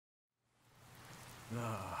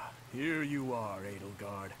Ah, here you are,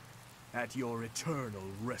 Edelgard. At your eternal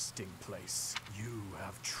resting place. You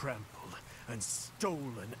have trampled and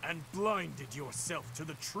stolen and blinded yourself to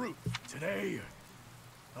the truth. Today,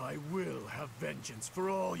 I will have vengeance for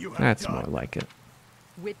all you have That's done. more like it.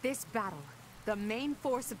 With this battle, the main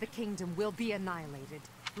force of the kingdom will be annihilated.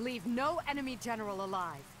 Leave no enemy general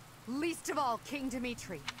alive. Least of all King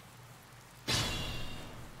Dimitri.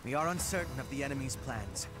 We are uncertain of the enemy's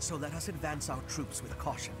plans, so let us advance our troops with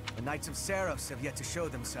caution. The Knights of Seros have yet to show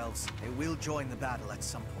themselves. They will join the battle at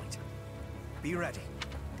some point. Be ready.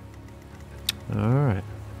 Alright.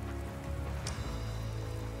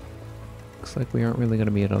 Looks like we aren't really going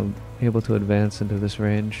to be able to advance into this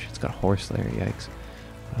range. It's got horse lair, yikes.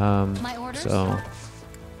 My orders? So, I'm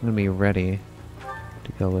going to be ready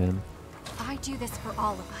to go in. I do this for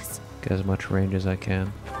all of us. Get as much range as I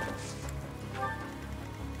can.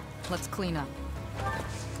 Let's clean up.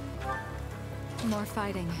 More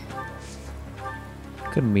fighting.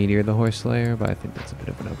 Could meteor the horse lair, but I think that's a bit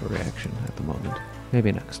of an overreaction at the moment.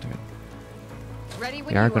 Maybe next turn. Ready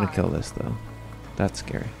when We are you going to kill this, though. That's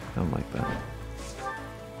scary. I don't like that.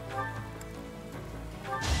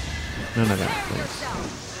 None of that, please.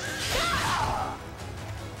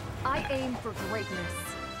 I aim for greatness.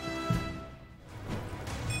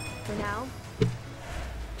 For now.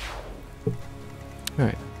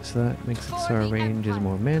 Alright, so that makes it so our range is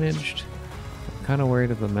more managed. I'm kind of worried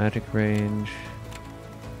of the magic range.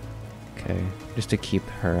 Okay, just to keep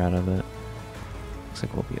her out of it. Looks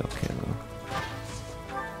like we'll be okay though.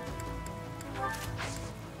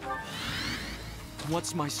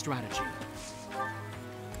 What's my strategy?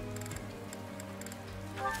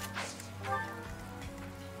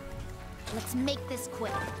 Let's make this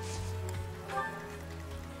quick.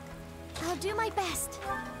 I'll do my best.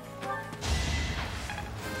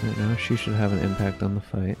 Right now, she should have an impact on the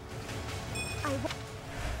fight.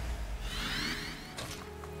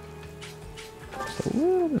 Just a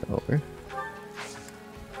little bit over.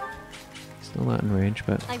 Still not in range,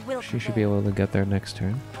 but she should be able to get there next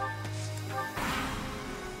turn.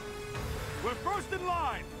 We're first in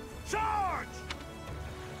line! Charge!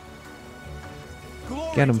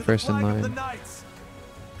 Get him first in line.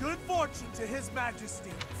 Good fortune to His Majesty.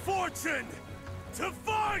 Fortune to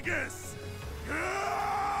Vargas!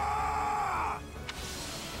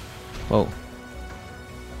 Whoa.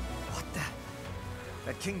 What the?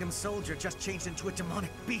 That kingdom soldier just changed into a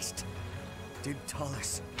demonic beast. Did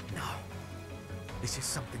Taurus? No. This is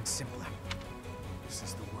something simpler. This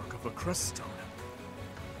is the work of a crest stone.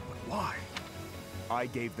 But why? I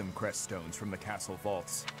gave them crest stones from the castle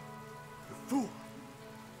vaults. You fool!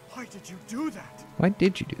 Why did you do that? Why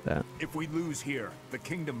did you do that? If we lose here, the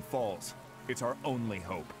kingdom falls. It's our only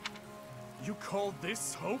hope. You call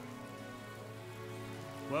this hope?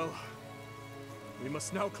 Well, we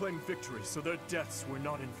must now claim victory so their deaths were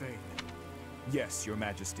not in vain. Yes, your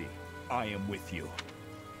majesty. I am with you.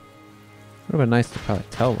 Would have been nice to probably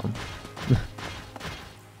tell them.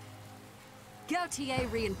 Gautier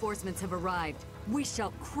reinforcements have arrived. We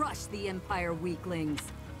shall crush the Empire weaklings.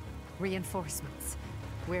 Reinforcements.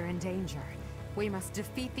 We're in danger. We must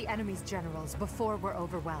defeat the enemy's generals before we're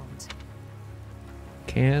overwhelmed.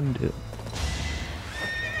 Can do.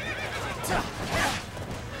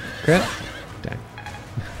 Crit? Dang.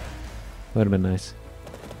 Would have been nice.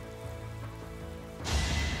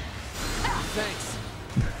 Thanks.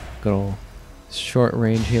 Good old short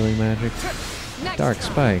range healing magic. Dark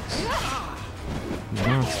spikes.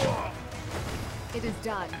 Monster. It is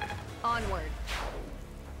done. Onward.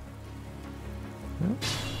 Well,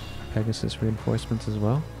 Pegasus reinforcements as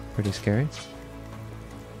well. Pretty scary.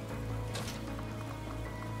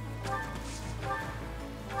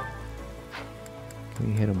 Can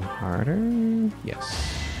we hit him harder?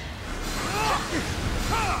 Yes.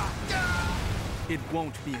 It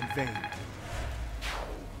won't be in vain.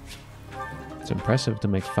 It's impressive to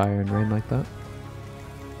make fire and rain like that.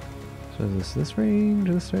 So is this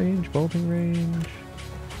range, bolting range?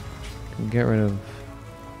 Can we get rid of...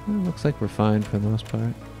 Well, looks like we're fine for the most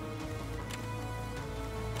part.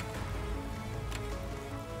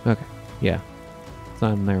 Okay, yeah. It's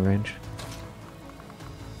not in their range.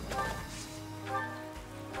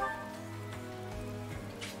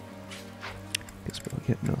 Guess we'll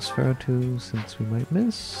get Nosferatu since we might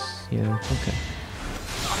miss. Yeah, okay.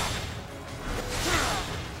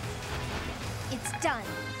 It's done.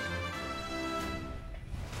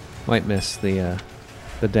 Might miss the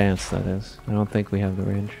dance, that is. I don't think we have the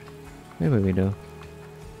range. Maybe we do.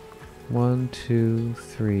 1, 2,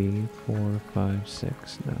 3, 4, 5,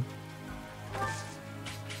 6. No.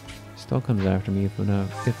 Still comes after me if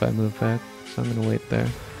I move back, so I'm gonna wait there.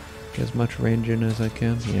 Get as much range in as I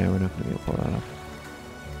can. Yeah, we're not going to be able to pull that off.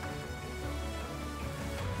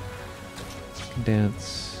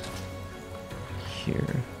 Dance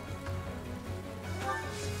here.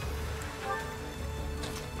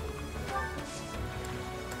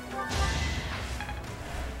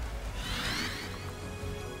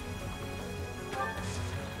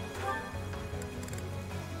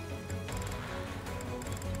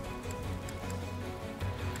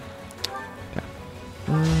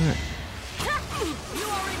 Alright. You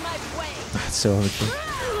are in my way. That's so overkill.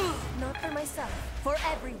 Not for myself, for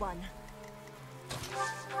everyone.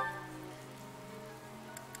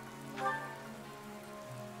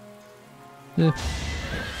 I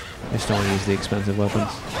just don't want to use the expensive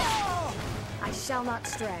weapons. I shall not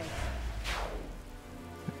stray.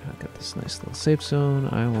 I've got this nice little safe zone.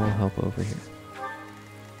 I will help over here.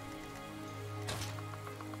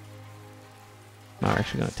 Am I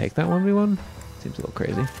actually going to take that 1v1? Seems a little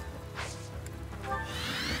crazy.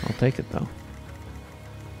 I'll take it though.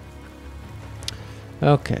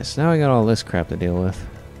 Okay, so now I got all this crap to deal with.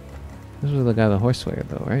 This was the guy, the horse slayer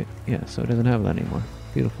though, right? Yeah, so it doesn't have that anymore.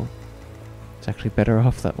 Beautiful. It's actually better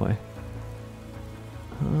off that way.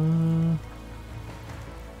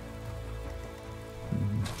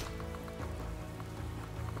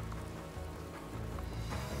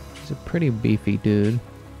 He's a pretty beefy dude.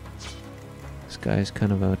 This guy's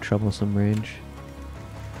kind of a troublesome range.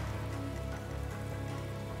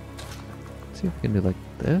 Let's see if we can do like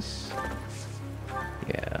this.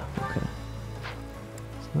 Yeah, okay.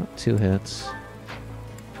 It's not 2 hits.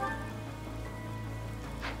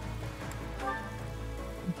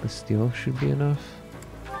 The steel should be enough.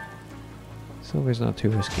 Silver's not too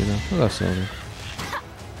risky enough. We'll go silver.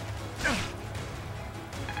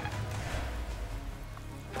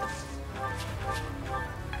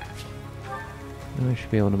 Now I should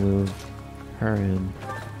be able to move her in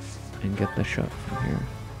and get the shot from here.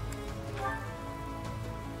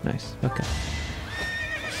 Nice, okay.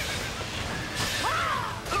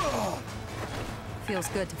 Feels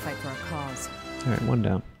good to fight for a cause. Alright, 1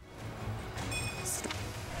 down.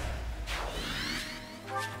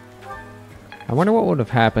 I wonder what would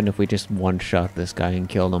have happened if we just one-shot this guy and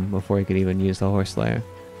killed him before he could even use the horse slayer.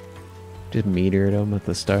 Just meteored him at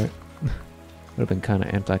the start. Would have been kind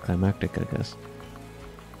of anticlimactic, I guess.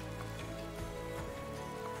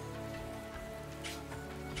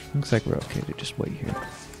 Looks like we're okay to just wait here.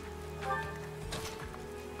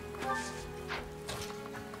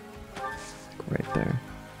 Right there.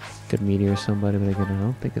 Could meteor somebody, but again, I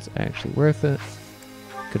don't think it's actually worth it.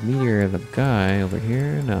 Could meteor the guy over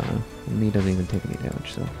here? No. And he doesn't even take any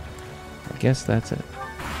damage, so I guess that's it.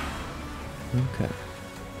 Okay.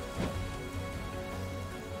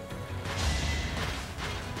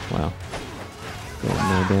 Wow.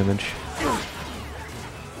 Got no damage.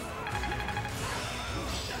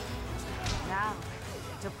 Now,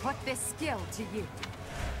 to put this skill to use.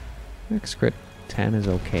 Max crit 10 is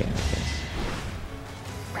okay, I guess.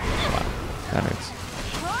 Wow, that hurts.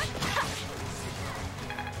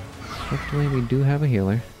 Fortunately, we do have a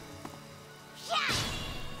healer.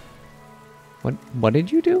 What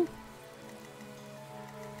did you do?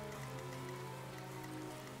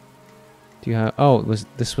 Do you have... Oh,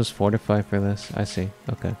 this was fortify for this. I see.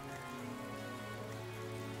 Okay.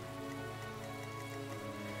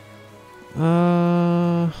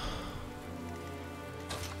 Can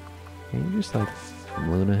you just like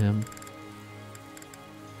Luna him?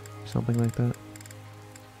 Something like that?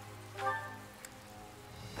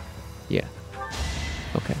 Yeah.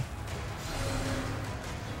 Okay.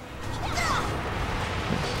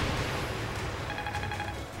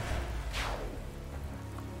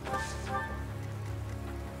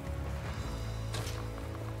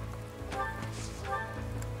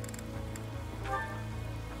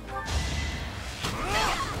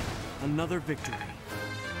 Another victory.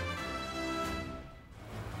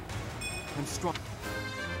 I'm strong.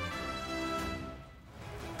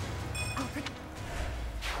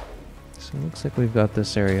 So it looks like we've got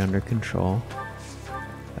this area under control.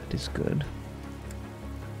 That is good.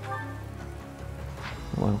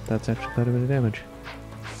 Well, that's actually quite a bit of damage.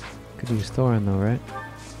 Could use Thorin though, right?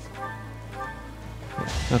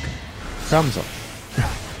 Yeah, okay. Problem solved.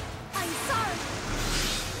 I'm sorry.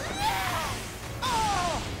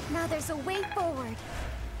 Now there's a way forward.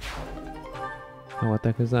 Oh, what the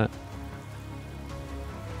heck is that?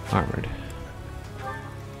 Armored.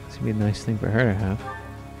 This would be a nice thing for her to have.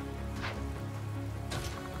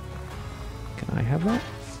 Can I have that?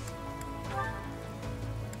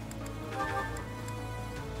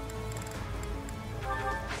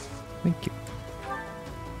 Thank you.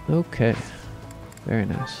 Okay. Very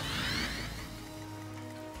nice.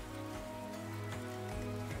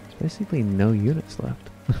 Basically no units left.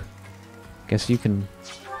 Guess you can...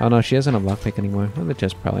 Oh no, she doesn't have lockpick anymore. Well, the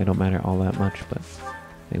chests probably don't matter all that much, but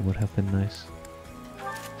they would have been nice.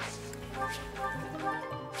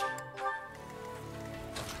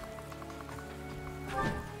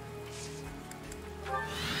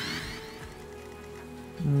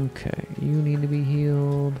 Okay, you need to be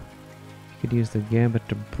healed. You could use the gambit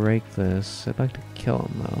to break this. I'd like to kill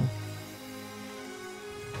him though.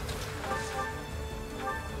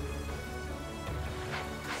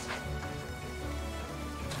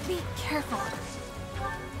 Be careful.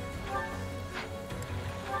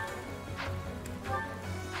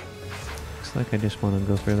 Looks like I just want to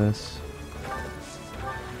go for this.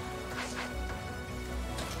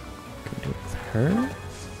 Can we do it with her?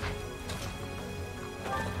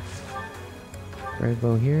 Brave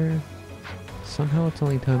bow here. Somehow it's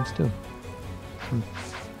only ×2.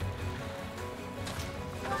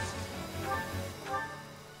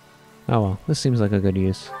 Oh well, this seems like a good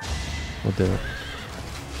use. We'll do it.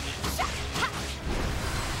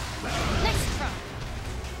 Next try.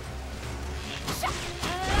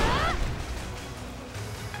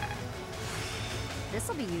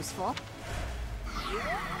 This'll be useful.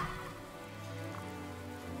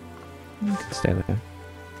 You can stay there.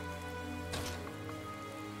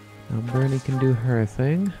 Now Bernie can do her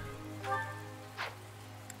thing.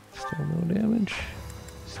 Still no damage.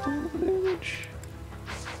 Still no damage.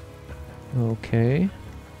 Okay.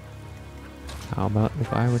 How about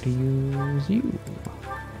if I were to use you?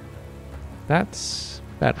 That's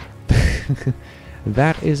better.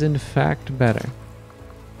 That is in fact better.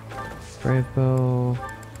 Brave bow.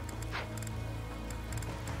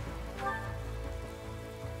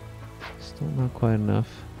 Still not quite enough.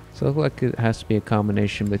 So it looks like it has to be a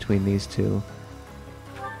combination between these two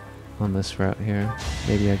on this route here.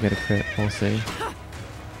 Maybe I get a crit, we'll see.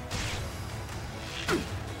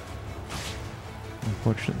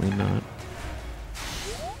 Unfortunately not.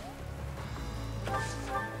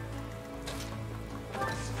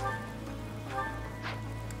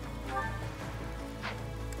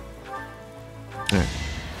 Alright.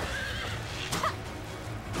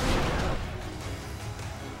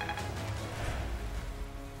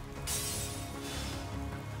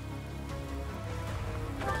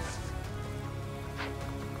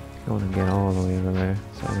 I want to get all the way over there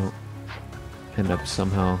so I don't end up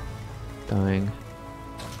somehow dying.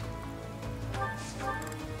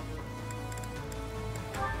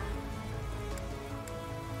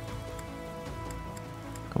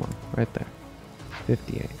 Come on, right there.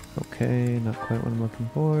 58. Okay, not quite what I'm looking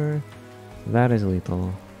for. That is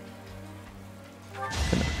lethal.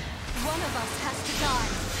 Good enough. One of us has to die.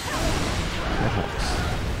 That helps.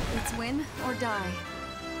 It's win or die.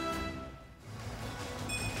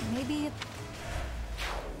 Maybe it's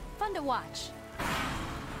fun to watch.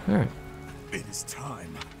 Alright. It is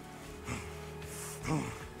time.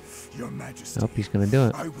 Your Majesty. I hope he's gonna do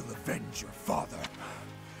it. I will avenge your father.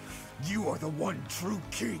 You are the one true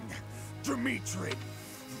king, Dimitri.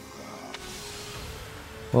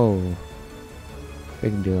 Whoa.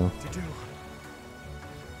 Big deal. To do.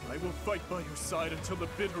 I will fight by your side until the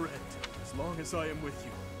bitter end, as long as I am with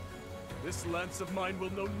you. This lance of mine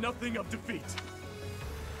will know nothing of defeat.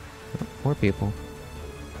 More people.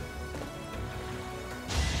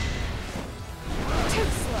 Too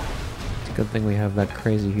slow. It's a good thing we have that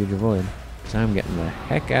crazy huge void. Because I'm getting the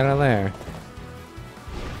heck out of there.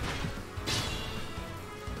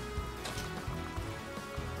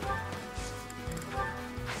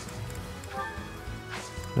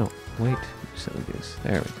 No, wait. You silly goose.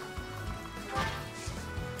 There we go.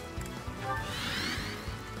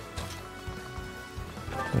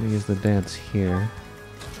 I'm gonna use the dance here.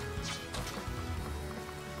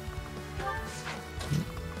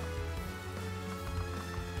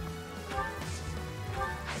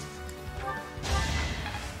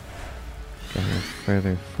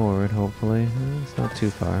 Further forward, hopefully. It's not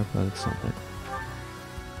too far, but it's something.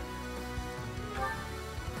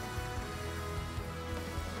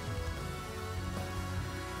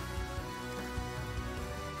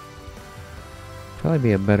 Probably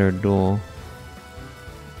be a better duel.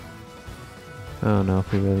 I don't know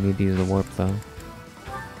if we really need to use the warp though.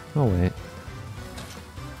 Oh wait.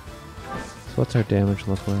 So what's our damage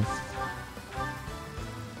look like?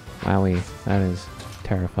 Wowie, that is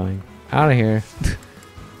terrifying. Out of here.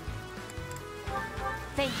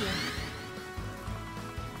 Thank you.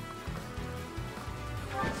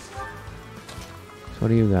 So what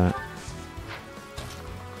do you got?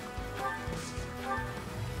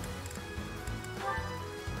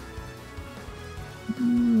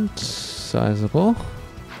 It's sizable.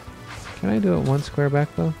 Can I do it one square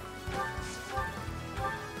back though?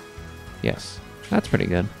 Yes. That's pretty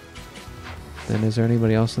good. Then is there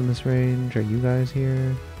anybody else in this range? Are you guys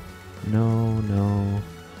here? No, no.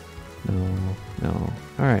 No, no.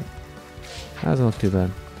 Alright. That doesn't look too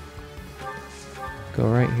bad.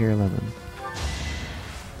 Go right here, 11.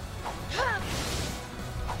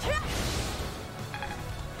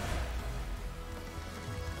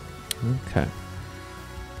 Okay.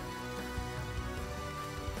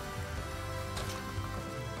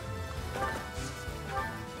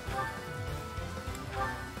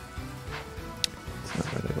 It's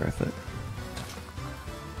not really worth it.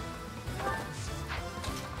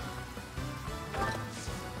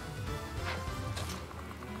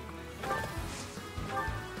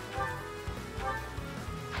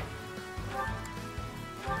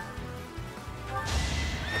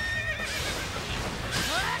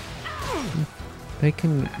 They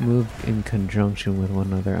can move in conjunction with one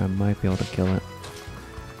another. I might be able to kill it.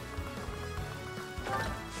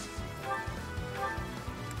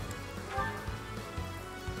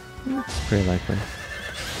 It's pretty likely.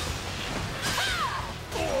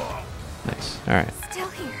 Nice. Alright. Still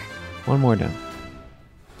here. One more down.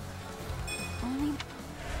 Only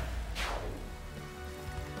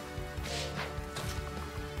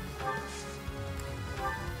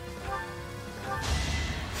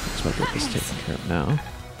Looks like we'll get this taken care of now.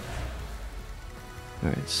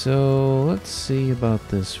 Alright, so let's see about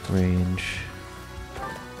this range.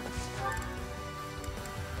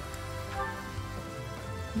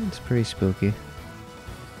 It's pretty spooky.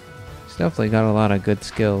 He's definitely got a lot of good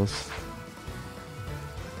skills.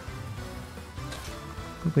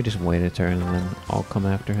 I think we just wait a turn and then I'll come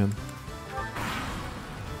after him.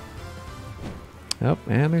 Oh,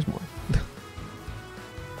 and there's more.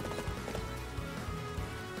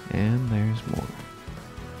 And there's more.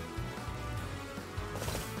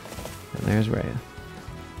 And there's Rhea.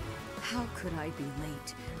 How could I be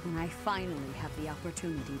late when I finally have the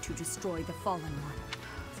opportunity to destroy the Fallen One?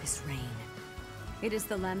 This rain. It is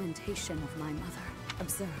the lamentation of my mother.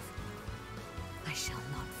 Observe. I shall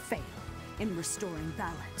not fail in restoring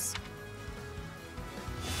balance.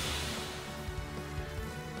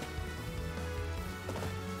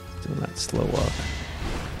 Doing that slow walk.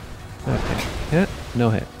 Okay. Hit? No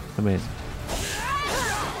hit. Amazing.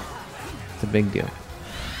 It's a big deal.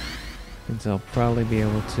 Means I'll probably be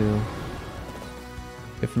able to,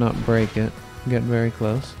 if not break it, get very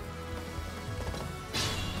close.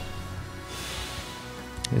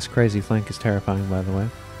 This crazy flank is terrifying, by the way.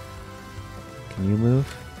 Can you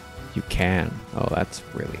move? You can. Oh, that's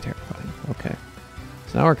really terrifying. Okay.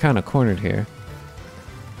 So now we're kind of cornered here.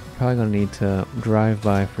 Probably gonna need to drive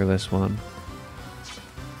by for this one.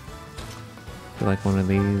 Do like one of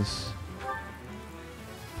these.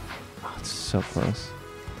 Oh, it's so close.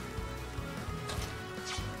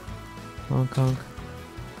 Honk honk.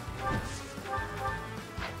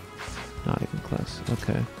 Not even close.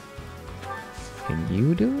 Okay. Can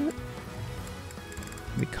you do it?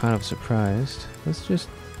 I'd be kind of surprised. Let's just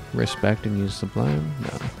respect and use Sublime.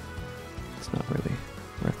 No. It's not really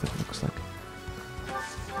worth it, looks like.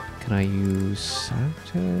 Can I use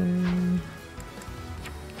Sanctay?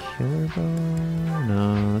 Killer Bow?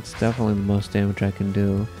 No, that's definitely the most damage I can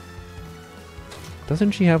do.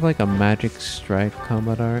 Doesn't she have like a magic strike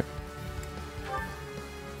combat art?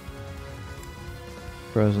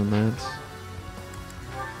 Frozen Lance.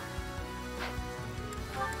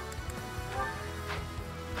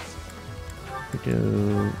 We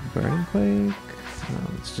do Burning Quake? No,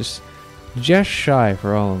 it's just shy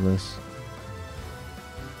for all of this.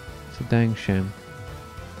 It's a dang shame.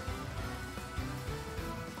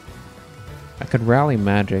 I could rally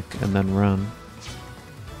magic and then run.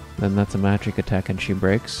 Then that's a magic attack and she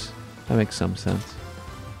breaks. That makes some sense.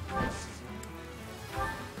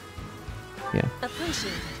 Yeah.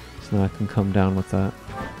 appreciated. So now I can come down with that.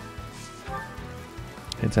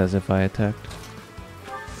 It's as if I attacked.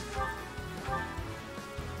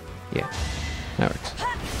 Yeah, that works.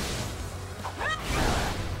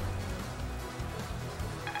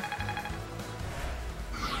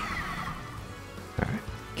 Alright,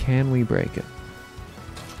 can we break it?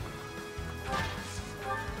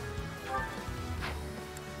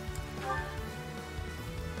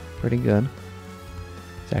 Pretty good.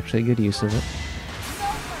 It's actually a good use of it.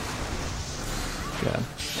 Good.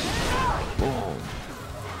 Boom.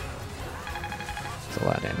 It's a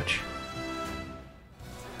lot of damage.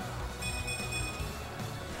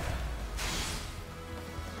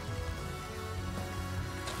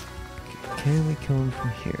 Can we kill him from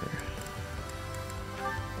here?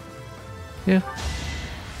 Yeah.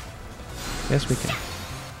 Yes, we can.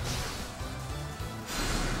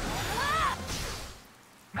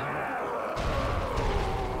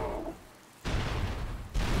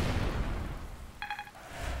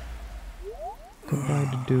 goodbye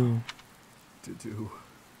to do. To do.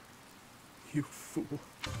 You fool.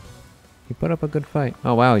 He put up a good fight.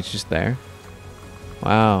 Oh wow, he's just there.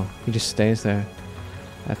 Wow, he just stays there.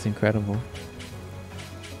 That's incredible.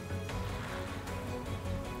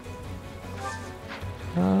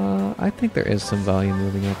 I think there is some value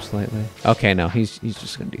moving up slightly. Okay, no, he's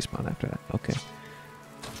just gonna despawn after that. Okay.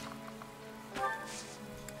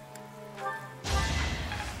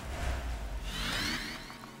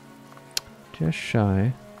 Just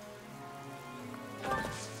shy.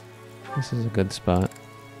 This is a good spot.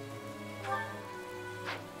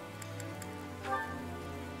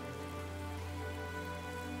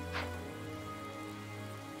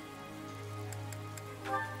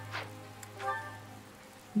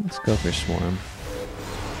 Let's go for Swarm.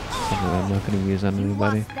 Something that I'm not going to use on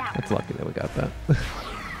anybody. It's lucky that we got that.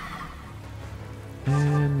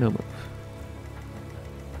 And no move.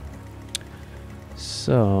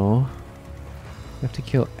 So, we have to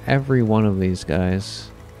kill every one of these guys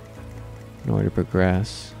in order to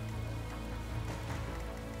progress.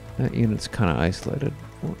 That unit's kind of isolated.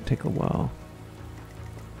 Won't take a while.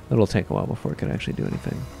 It'll take a while before it can actually do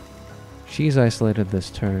anything. She's isolated this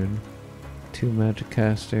turn. 2 magic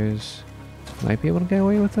casters. Might be able to get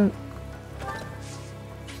away with it.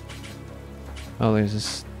 Oh, there's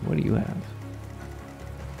this. What do you have?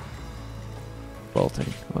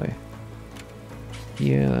 Bolting. Oh, yeah.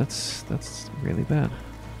 Yeah, that's really bad.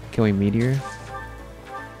 Can we meteor?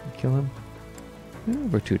 Kill him? Yeah,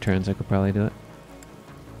 over 2 turns, I could probably do it.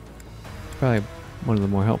 It's probably one of the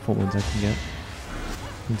more helpful ones I can get.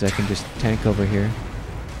 Means I can just tank over here.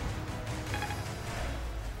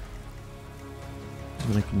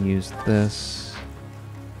 And I can use this.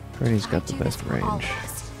 Bernie's got the best range.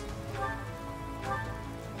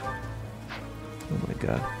 Oh my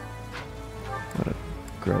god. What a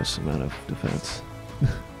gross amount of defense.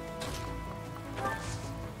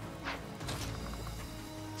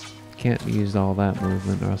 Can't use all that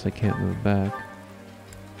movement or else I can't move back.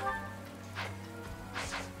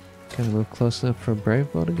 Can I move close enough for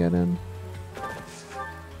Brave Bow to get in?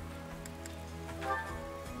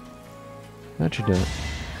 That should do it.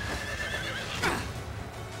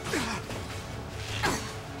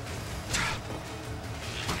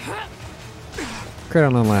 Crit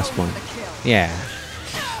on the last one. Yeah.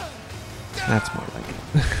 That's more like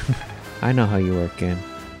it. I know how you work, game.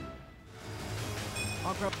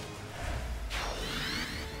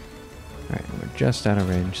 Alright, we're just out of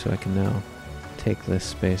range, so I can now take this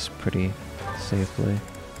space pretty safely.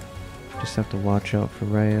 Just have to watch out for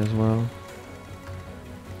Ray as well.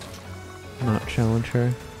 Not challenge her.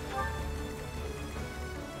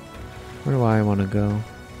 Where do I want to go?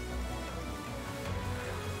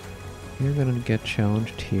 You're gonna get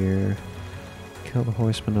challenged here. Kill the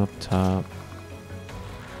horseman up top.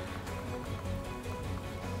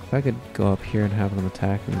 If I could go up here and have them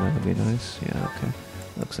attack me, that would be nice. Yeah, okay.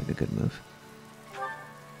 Looks like a good move.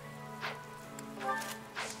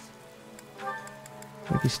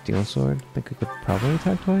 Maybe Steel Sword? I think I could probably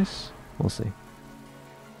attack twice? We'll see.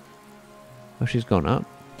 Oh, she's going up.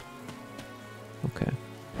 Okay.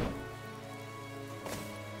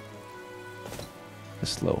 A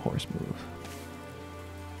slow horse move.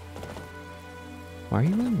 Why are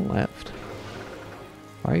you going left?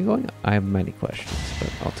 Why are you going? I have many questions,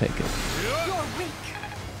 but I'll take it. You're weak.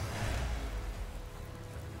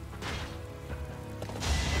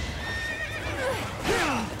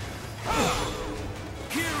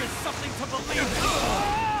 Here is something to believe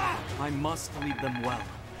in. I must lead them well.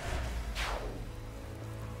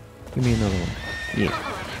 Give me another one. Yeah.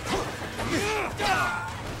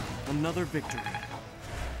 Another victory.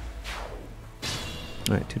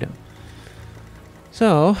 Alright, 2 down.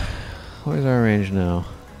 So, where's our range now?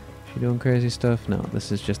 She doing crazy stuff? No,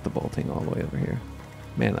 this is just the bolting all the way over here.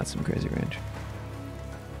 Man, that's some crazy range.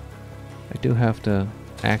 I do have to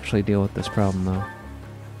actually deal with this problem though.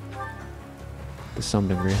 To some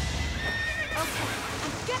degree. Okay,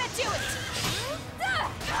 I'm gonna do it.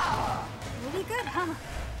 Really good, huh?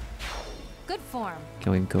 Good form.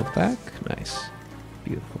 Can we go back? Nice.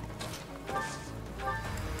 Beautiful.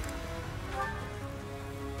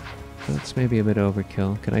 That's maybe a bit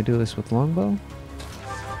overkill. Can I do this with longbow?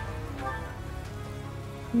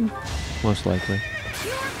 Most likely.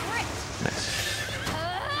 Pure grit. Nice.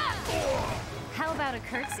 How about a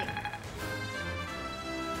curtsy?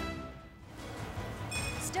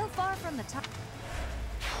 Still far from the top.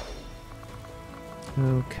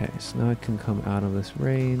 Okay, so now I can come out of this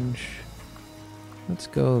range. Let's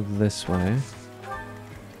go this way.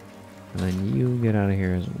 And then you get out of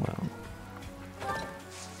here as well.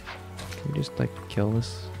 Can we just like kill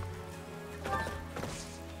this?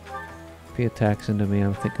 If he attacks into me,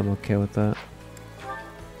 I think I'm okay with that.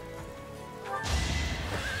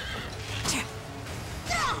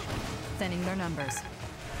 Thinning their numbers.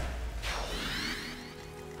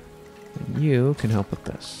 And you can help with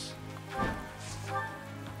this.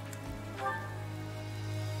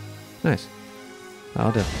 Nice.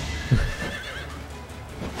 I'll do.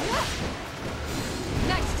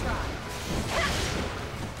 Nice try.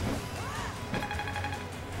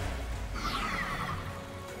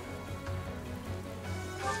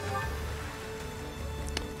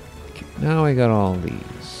 Okay, now I got all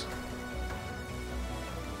these.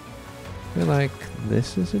 I feel like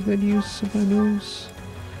this is a good use of my moves.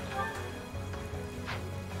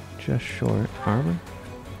 Just short armor.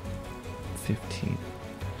 15.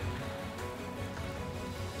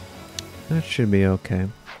 That should be okay.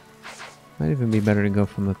 Might even be better to go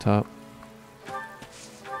from the top.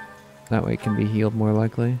 That way it can be healed more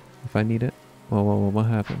likely if I need it. Whoa, whoa, whoa, what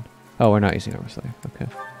happened? Oh, we're not using armor slayer. Okay.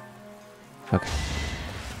 Okay.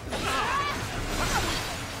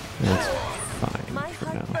 That's fine My for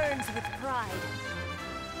heart now. burns with pride.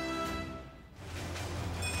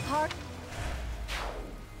 Heart.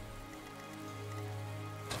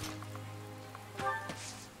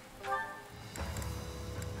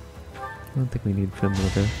 I don't think we need Fin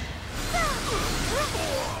Liver.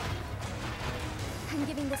 I'm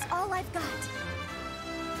giving this all I've got.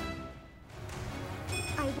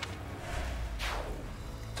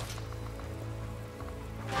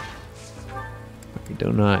 We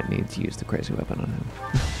do not need to use the crazy weapon on him.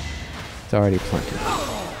 It's already plenty.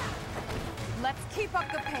 Let's keep up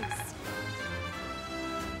the pace.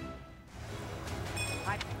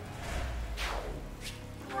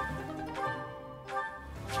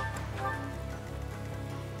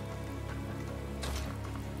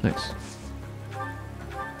 Nice.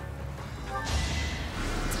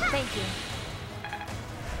 Thank you.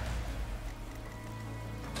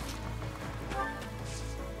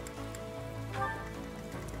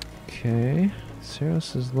 Okay.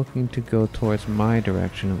 Saros is looking to go towards my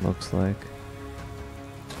direction, it looks like.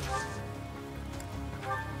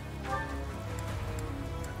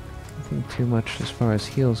 Nothing too much as far as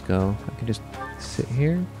heals go. I can just sit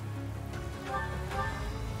here.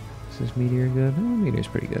 Is this meteor good? Oh, meteor's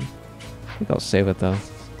pretty good. I think I'll save it though.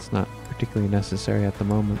 It's not particularly necessary at the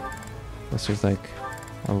moment. Unless there's like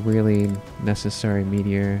a really necessary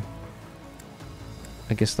meteor.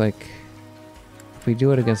 I guess like if we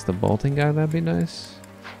do it against the bolting guy, that'd be nice.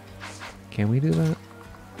 Can we do that?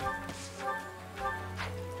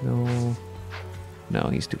 No. No,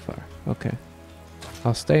 he's too far. Okay.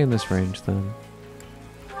 I'll stay in this range then.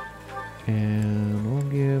 And we'll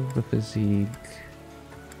give the physique.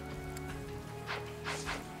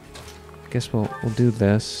 Guess we'll do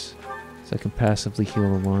this. So I can passively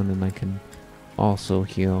heal the one and I can also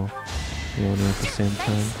heal the owner at the same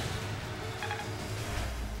time.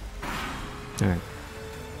 Alright.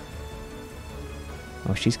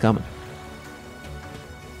 Oh, she's coming.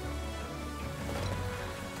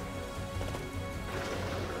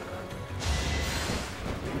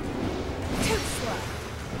 Too slow.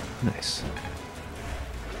 Nice.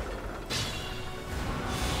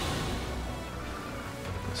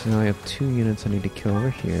 So now I have 2 units I need to kill over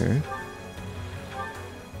here.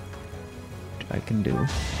 Which I can do.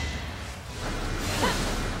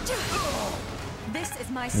 This is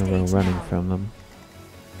my And stage we're running now. from them.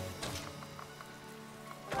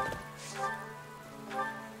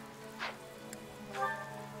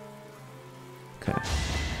 Okay.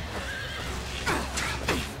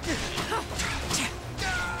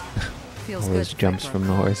 Feels All good those to jumps break from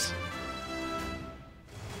the horse.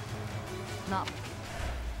 No.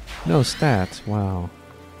 No stats. Wow.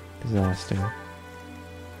 Disaster.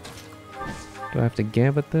 Do I have to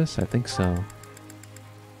gambit this? I think so.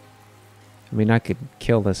 I mean, I could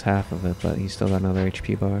kill this half of it, but he's still got another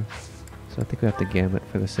HP bar. So I think we have to gambit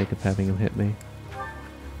for the sake of having him hit me.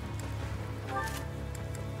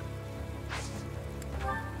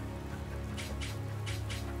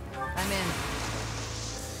 I'm in.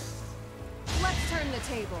 Let's turn the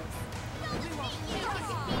tables.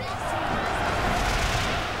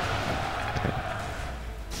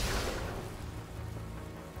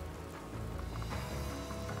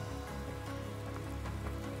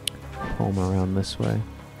 Pull him around this way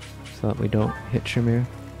so that we don't hit Shamir.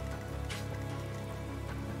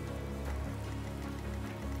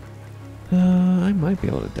 I might be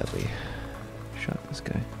able to deadly shot this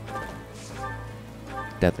guy.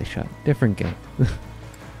 Deadly shot. Different game.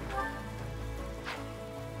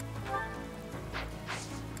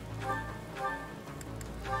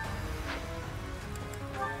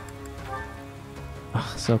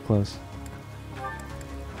 Ah, so close.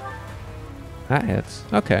 That hits.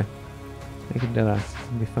 Okay. I can do that.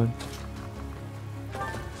 It'll be fun.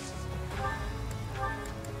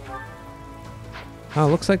 Oh,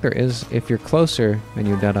 it looks like there is, if you're closer and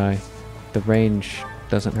you Deadeye, the range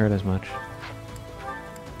doesn't hurt as much.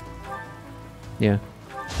 Yeah.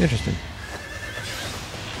 Interesting.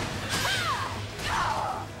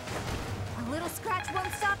 A little scratch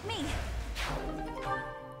won't stop me.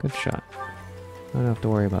 Good shot. I don't have to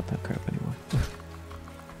worry about that crap anymore.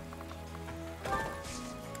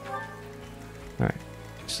 Alright.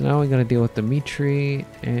 So now we gotta deal with Dimitri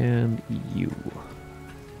and you.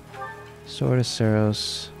 Sword of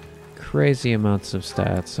Saros. Crazy amounts of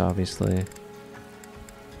stats, obviously.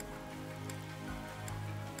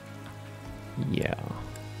 Yeah.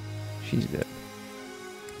 She's good.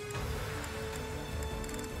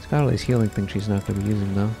 It's got all these healing things she's not going to be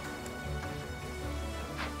using, though.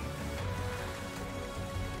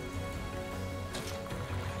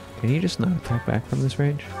 Can he just not attack back from this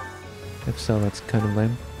range? If so, that's kind of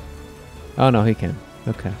lame. Oh, no, he can.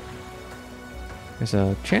 Okay. There's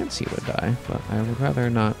a chance he would die, but I would rather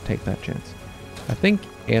not take that chance. I think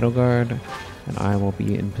Edelgard and I will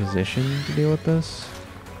be in position to deal with this.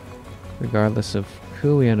 Regardless of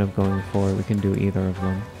who we end up going for, we can do either of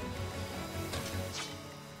them.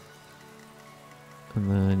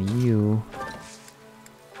 And then you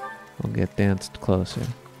will get danced closer.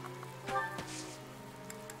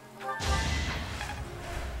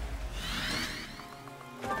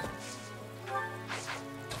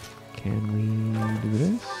 Can we do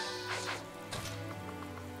this?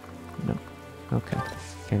 No. Okay.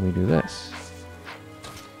 Can we do this?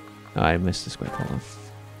 Oh, I missed the square. Hold on.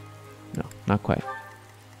 No, not quite.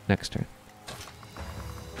 Next turn.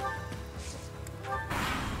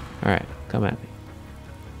 Alright, come at me.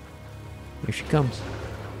 Here she comes.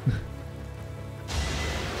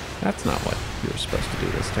 That's not what you were supposed to do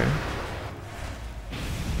this turn.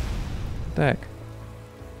 What the heck?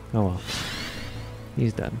 Oh well.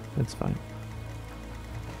 He's dead. That's fine.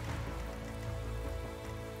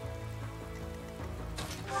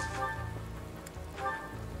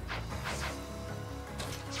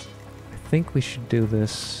 I think we should do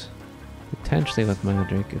this potentially with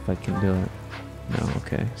magic if I can do it. No,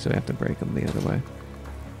 okay. So we have to break them the other way.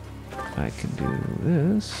 I can do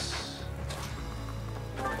this.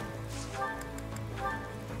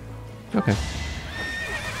 Okay.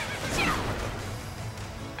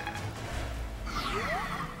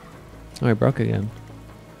 Oh, I broke again.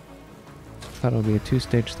 Thought it would be a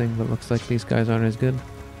two-stage thing, but looks like these guys aren't as good.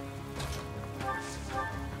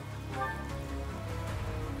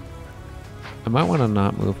 I might want to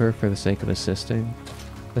not move her for the sake of assisting.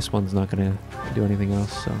 This one's not going to do anything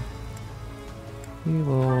else, so... We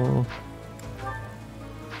will...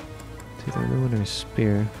 do the ruin or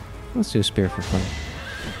spear. Let's do a spear for fun.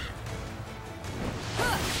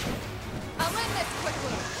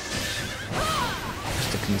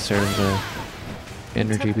 Just to conserve the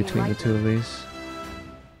energy between the two of these.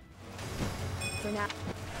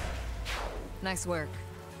 Nice work.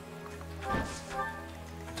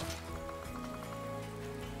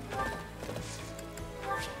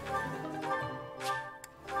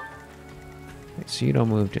 So you don't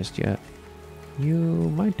move just yet. You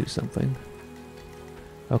might do something.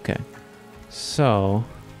 Okay. So...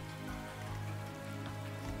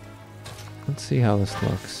 let's see how this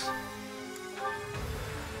looks.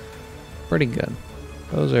 Pretty good.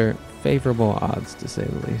 Those are favorable odds, to say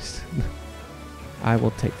the least. I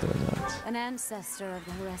will take those odds. An ancestor of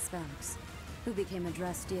the Harassvamps, who became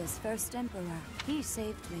Adrastia's first emperor. He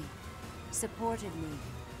saved me, supported me,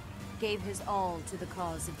 gave his all to the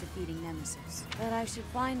cause of defeating Nemesis. But I should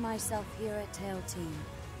find myself here at Tailteam,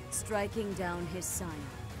 striking down his son.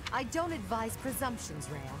 I don't advise presumptions,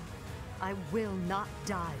 Rhea. I will not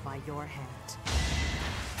die by your hand.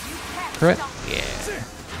 Crit? Yeah.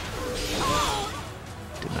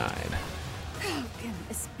 Denied. How can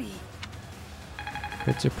this be?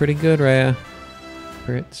 Crits are pretty good, Rhea.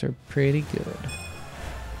 Crits are pretty good.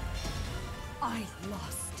 I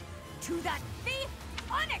lost to that thief?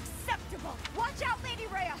 Unacceptable! Watch out, Lady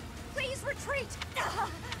Rhea! Please retreat!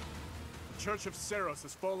 The Church of Saros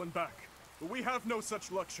has fallen back, but we have no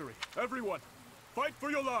such luxury. Everyone, fight for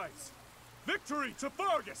your lives! Victory to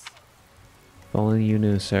Fargus! If only you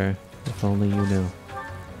knew, sir. If only you knew.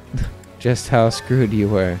 Just how screwed you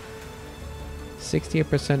were.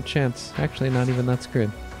 60% chance. Actually, not even that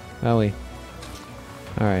screwed. Owie.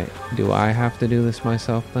 Alright, do I have to do this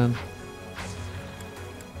myself then?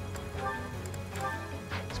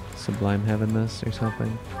 Sublime Heaven this or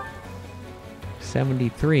something.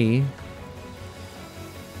 73.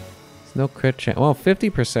 There's no crit chance. Well,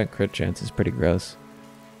 50% crit chance is pretty gross.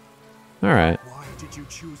 Alright. Why did you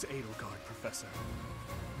choose Edelgard, Professor?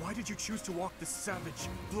 Why did you choose to walk this savage,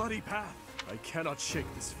 bloody path? I cannot shake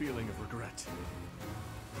this feeling of regret.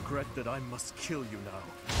 Regret that I must kill you now.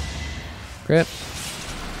 Crit.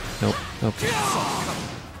 Nope. Okay.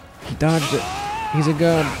 He dodged it. He's a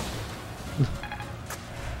god.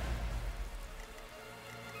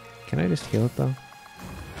 Can I just heal it though?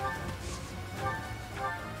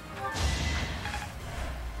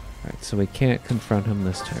 Alright, so we can't confront him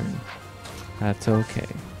this turn. That's okay.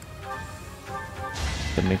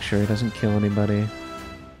 But make sure he doesn't kill anybody.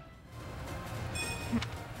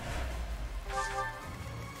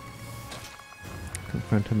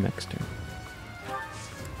 Confront him next turn.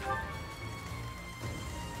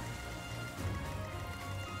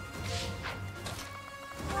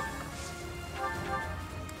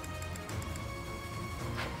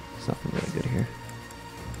 Something really good here.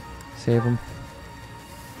 Save him.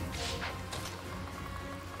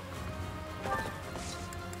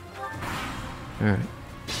 Alright.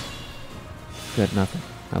 Good, nothing.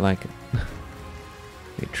 I like it.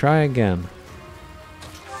 We try again.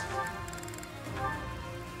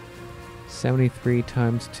 73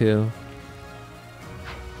 times 2.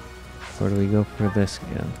 Or do we go for this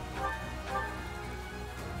again?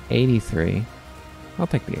 83. I'll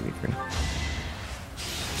take the 83.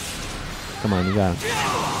 Come on, you got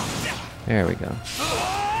him. There we go.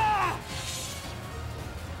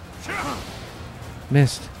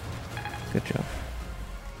 Missed. Good job.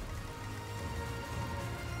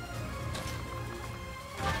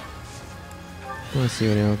 Let's see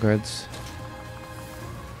what Edelgard's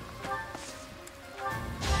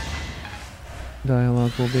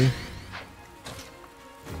dialogue will be.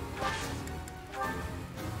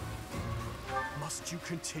 Must you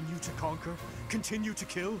continue to conquer? Continue to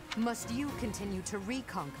kill? Must you continue to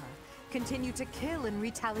reconquer? Continue to kill in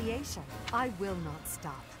retaliation? I will not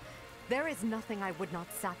stop. There is nothing I would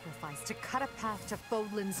not sacrifice to cut a path to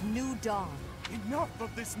Fodlan's new dawn. Enough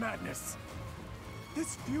of this madness!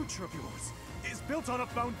 This future of yours is built on a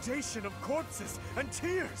foundation of corpses and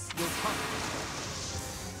tears! You'll conquer.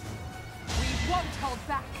 We won't hold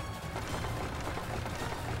back!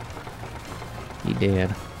 He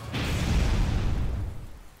did.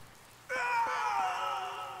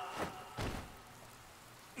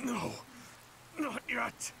 No, not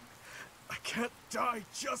yet. I can't die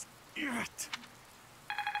just yet.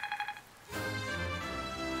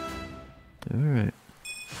 Alright.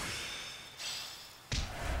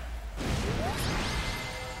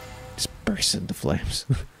 Disperse into flames.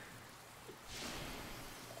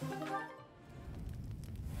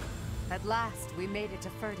 At last, we made it to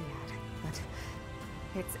Ferdiad, but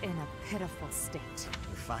it's in a pitiful state.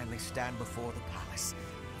 We finally stand before the palace.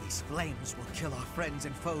 These flames will kill our friends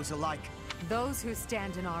and foes alike. Those who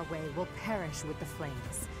stand in our way will perish with the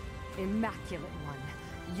flames. Immaculate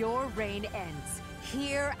One, your reign ends,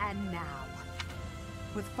 here and now.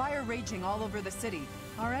 With fire raging all over the city,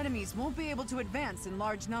 our enemies won't be able to advance in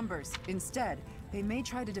large numbers. Instead, they may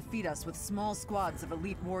try to defeat us with small squads of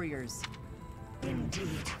elite warriors.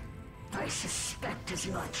 Indeed. I suspect as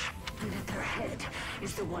much. And at their head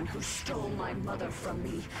is the one who stole my mother from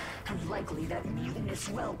me, and likely that mutinous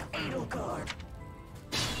whelp, Edelgard.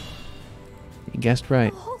 You guessed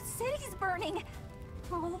right. The whole city's burning.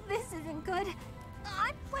 Oh, this isn't good.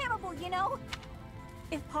 I'm flammable, you know.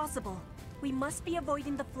 If possible, we must be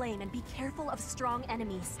avoiding the flame and be careful of strong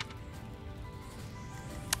enemies.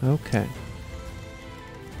 Okay.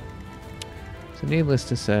 So needless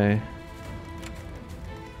to say,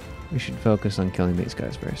 we should focus on killing these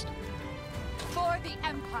guys first. For the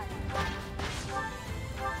Empire!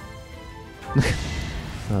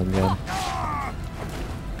 Oh god.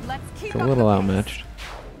 Let's keep It's a up little the pace. outmatched.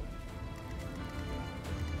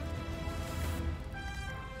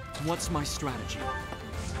 What's my strategy?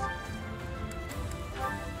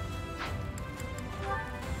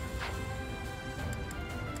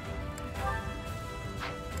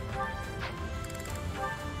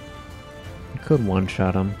 We could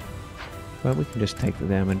one-shot him, but we can just take the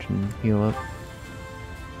damage and heal up.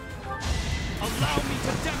 Allow me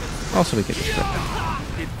to demonstrate. Also, we could distract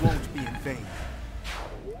him. It won't be in vain.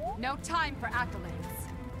 No time for accolades.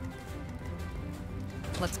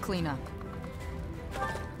 Let's clean up.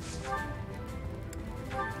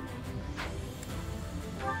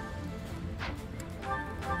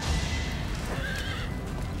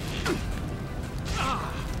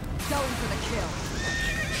 Going for the kill.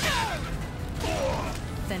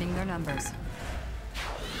 Thinning their numbers.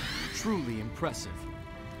 Truly impressive.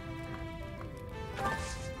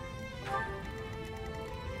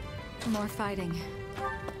 More fighting.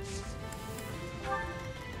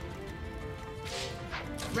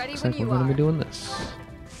 Ready Looks when like we're you gonna are. be doing this.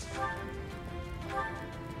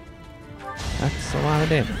 That's a lot of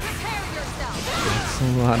damage. Prepare yourself. That's a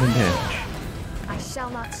lot of damage. I shall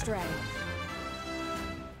not stray.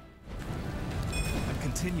 I'm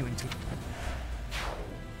continuing to...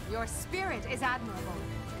 Your spirit is admirable.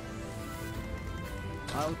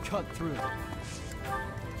 I'll cut through.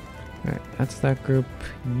 Alright, that's that group.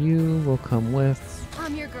 You will come with.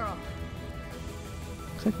 I'm your girl.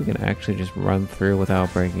 Looks like we can actually just run through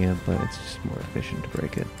without breaking it, but it's just more efficient to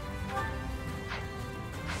break it.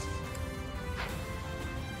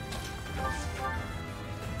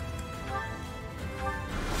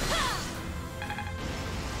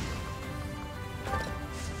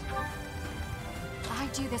 I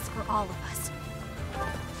do this for all of us.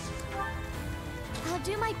 I'll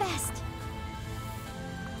do my best.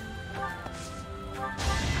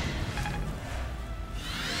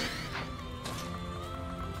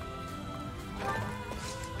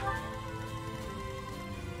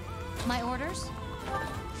 My orders?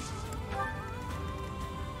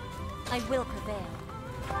 I will prevail.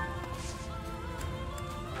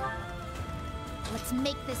 Let's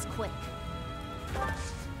make this quick.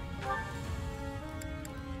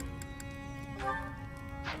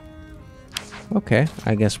 Okay,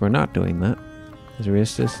 I guess we're not doing that. His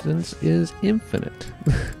resistance is infinite.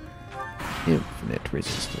 Infinite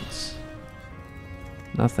resistance.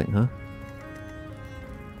 Nothing, huh?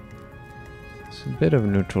 It's a bit of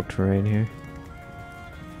neutral terrain here.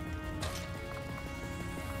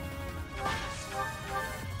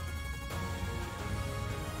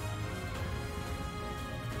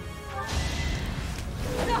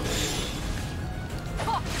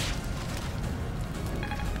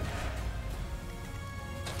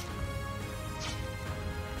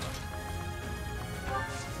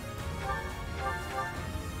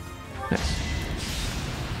 Nice.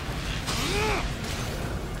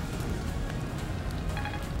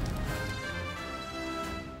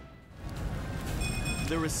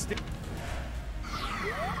 There is still.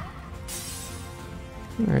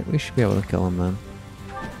 Alright, we should be able to kill him then.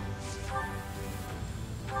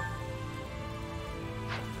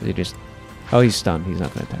 Does he just... Oh, he's stunned. He's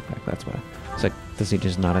not going to attack back. That's why. It's like, does he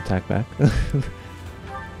just not attack back?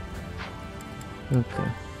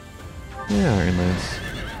 Okay. Yeah, Iron Lance.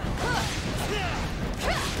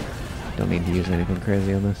 Don't need to use anything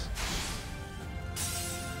crazy on this.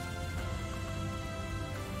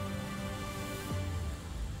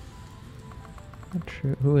 Not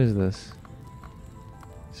sure. Who is this?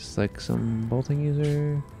 Is this like some bolting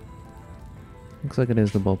user? Looks like it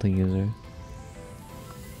is the bolting user.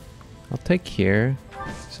 I'll take here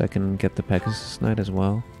so I can get the Pegasus Knight as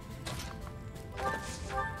well.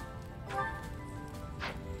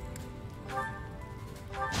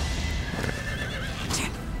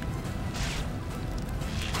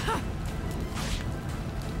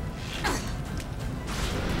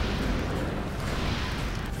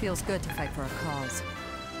 Feels good to fight for a cause.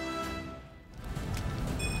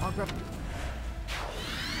 I'll grab.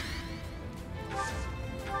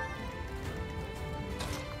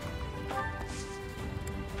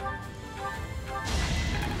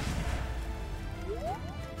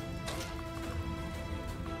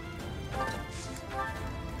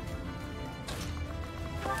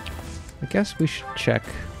 I guess we should check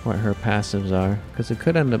what her passives are, because it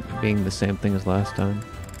could end up being the same thing as last time.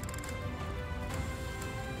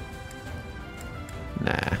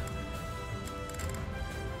 Nah.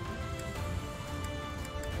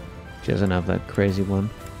 She doesn't have that crazy one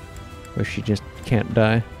where she just can't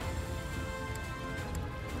die.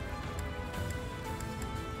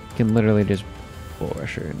 You can literally just bull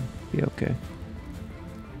rush her and be okay.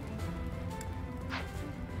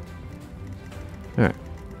 Alright.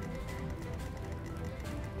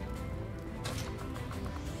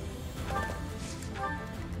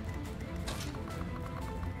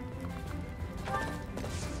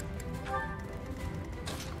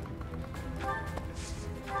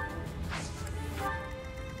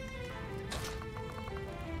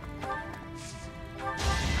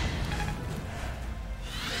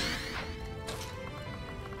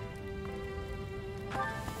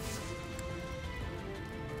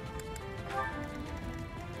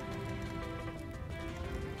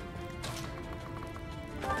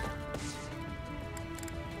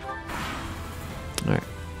 Alright.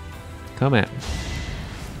 Come at me.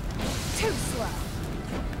 Too slow.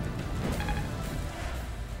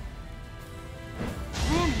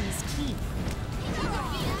 Planning is key.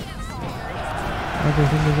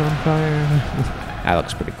 Everything is on fire. That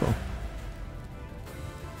looks pretty cool.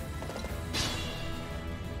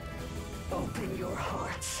 Open your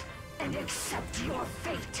hearts and accept your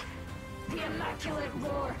fate. The immaculate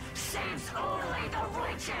war saves only the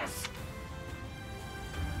righteous!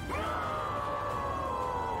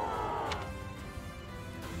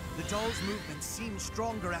 The doll's movement seems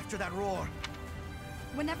stronger after that roar.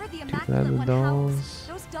 Whenever the bad Immaculate with One howls, dolls.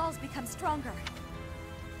 those dolls become stronger.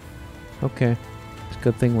 Okay. It's a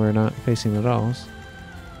good thing we're not facing the dolls.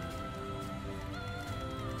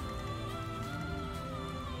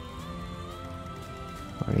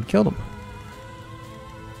 Already killed him.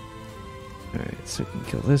 Alright, so we can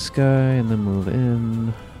kill this guy and then move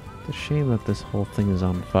in. It's a shame that this whole thing is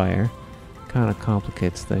on fire. Kind of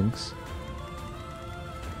complicates things.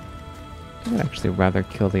 I'd actually rather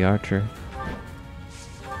kill the archer.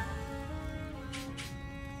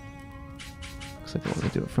 Looks like I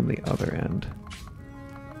want to do it from the other end.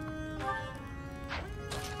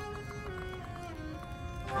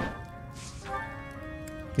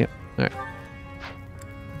 Yep, alright.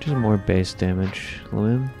 Just more base damage.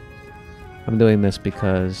 Lim. I'm doing this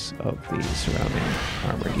because of the surrounding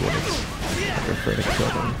armored units. I prefer to kill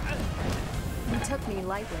them. You took me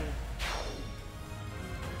lightly.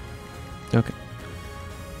 Okay.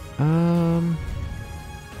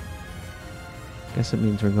 Guess it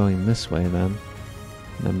means we're going this way then.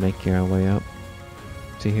 And then making our way up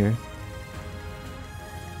to here.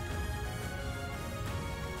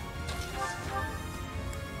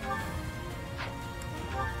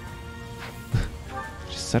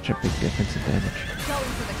 Just such a big difference in damage. Going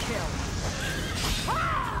for the kill.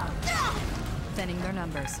 Thinning their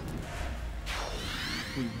numbers.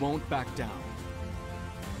 We won't back down.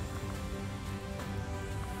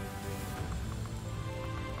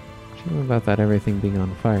 Sure about that everything being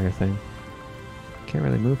on fire thing. Can't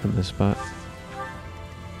really move from this spot.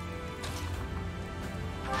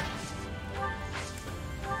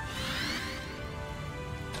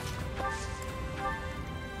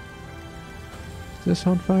 Is this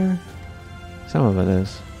on fire? Some of it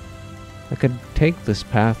is. I could take this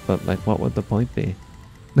path, but like what would the point be?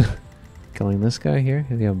 Killing this guy here?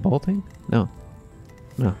 Does he have bolting? No.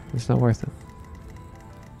 No, it's not worth it.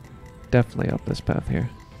 Definitely up this path here.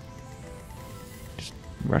 Just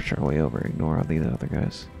rush our way over, ignore all these other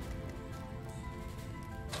guys.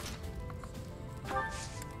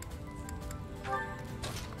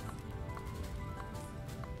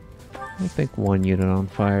 I think one unit on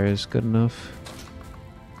fire is good enough.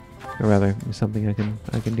 Or rather, something I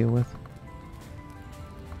can deal with.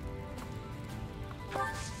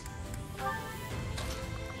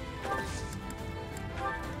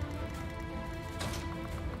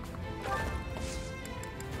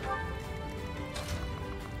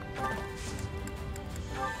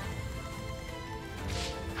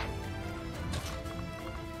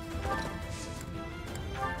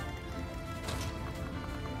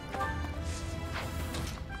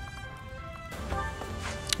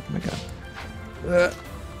 Oh my god.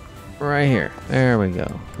 Right here. There we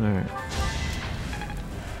go. Alright.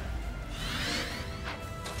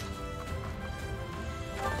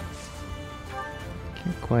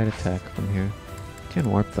 Can't quite attack from here.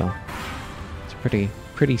 Can warp though. It's a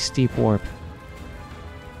pretty steep warp.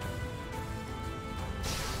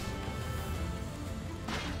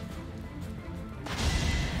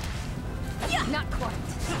 Not quite.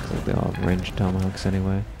 Looks like they all have ranged tomahawks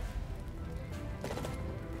anyway.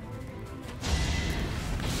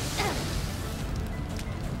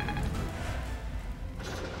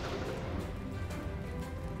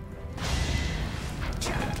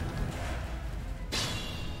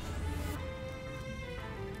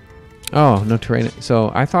 Oh, no terrain.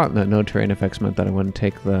 So I thought that no terrain effects meant that I wouldn't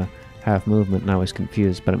take the half movement, and I was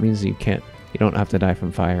confused. But it means you don't have to die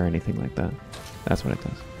from fire or anything like that. That's what it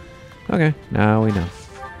does. Okay, now we know.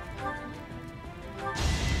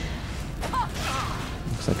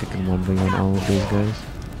 Looks like I can 1v1 all of these guys.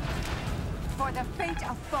 For the fate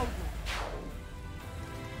of Foden.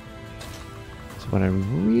 So what I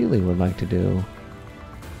really would like to do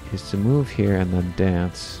is to move here and then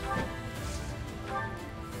dance.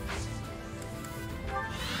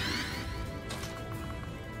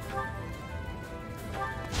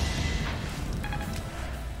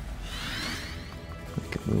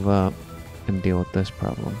 Move up and deal with this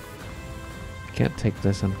problem. Can't take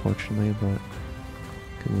this unfortunately, but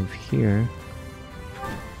I can move here.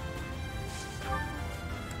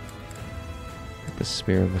 The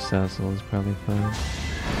Spear of Assassal is probably fine.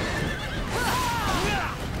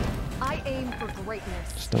 I aim for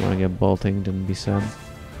greatness. Just don't want to get bolting, didn't be said.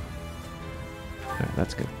 Alright,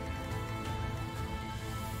 that's good.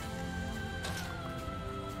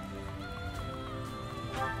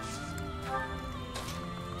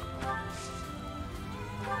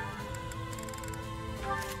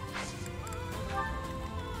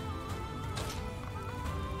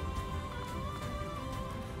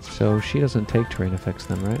 So she doesn't take terrain effects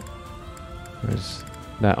then, right? Or is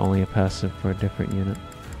that only a passive for a different unit?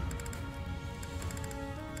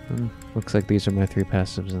 Looks like these are my 3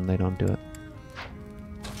 passives and they don't do it.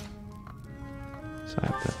 So I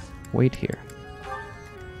have to wait here.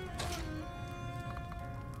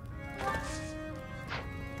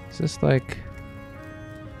 Is this like...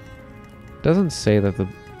 Doesn't say that the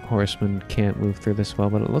horseman can't move through this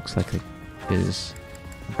well, but it looks like it is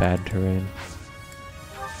bad terrain.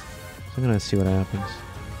 So I'm gonna see what happens.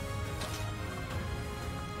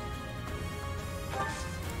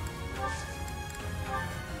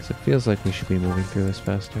 So it feels like we should be moving through this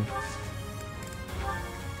faster.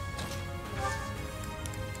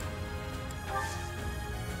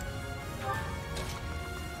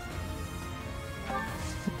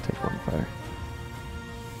 Take 1 fire.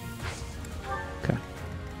 Okay.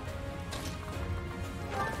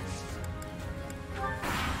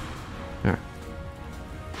 Alright.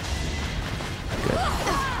 Good.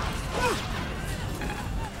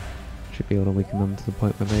 Should be able to weaken them to the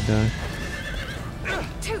point where they die.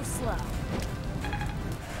 Too slow.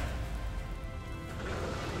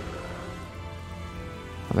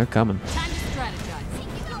 Oh, they're coming. Time to strategize.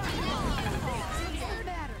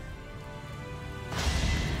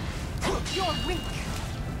 You're weak.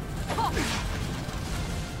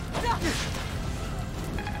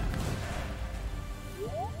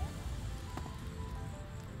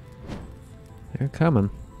 They're coming.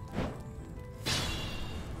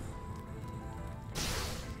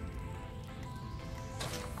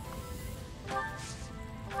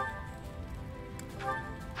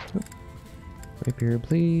 Rapier,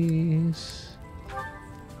 please.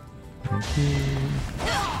 Thank you.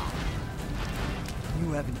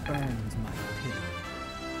 You haven't earned my pity.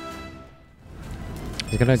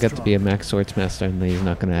 He's gonna get to be a max swordsmaster and then he's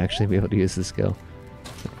not gonna actually be able to use the skill.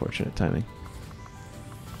 Unfortunate timing.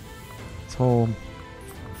 This whole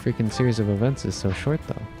freaking series of events is so short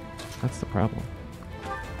though. That's the problem.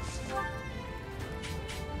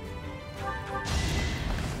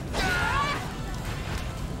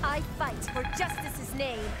 I fight for justice's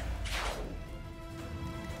name.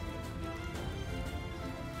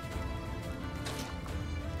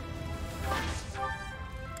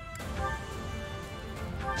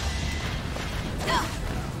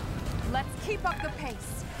 Let's keep up the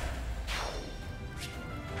pace.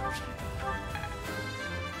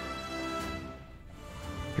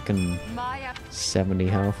 Freaking Maya. 70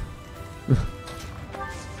 health.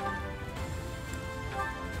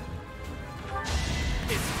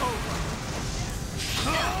 It's over.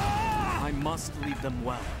 I must lead them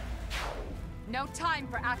well. No time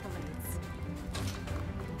for accolades.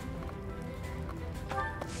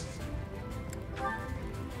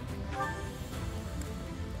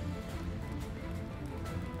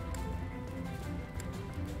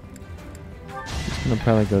 He's gonna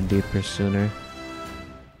probably go deeper sooner.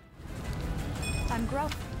 I'm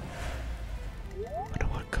growing. But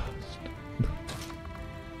at what cost?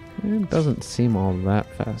 It doesn't seem all that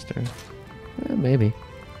faster. Maybe.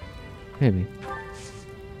 Maybe.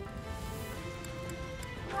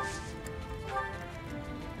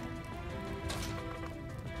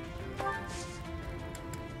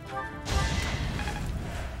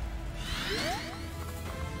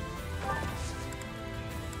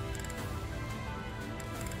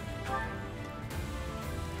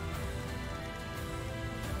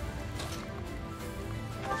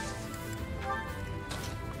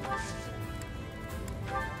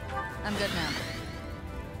 I'm good now.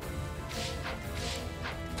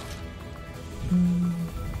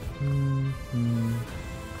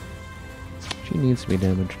 She needs to be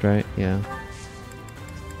damaged, right? Yeah.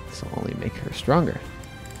 This will only make her stronger.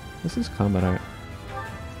 This is combat art.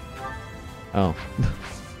 Oh.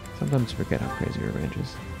 Sometimes forget how crazy her range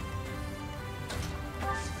is.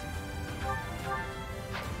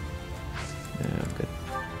 Yeah, I'm good.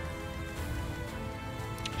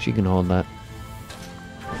 She can hold that.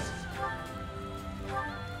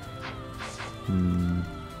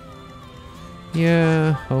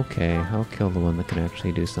 Yeah, okay. I'll kill the one that can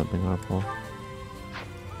actually do something awful.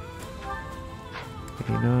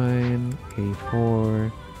 89,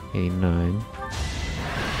 84, 89.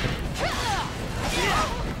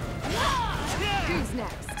 Who's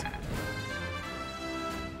next?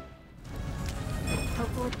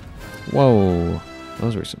 Hopefully. Whoa,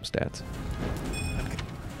 those were some stats.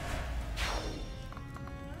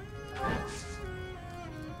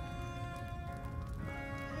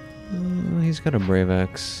 He's got a Brave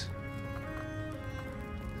X.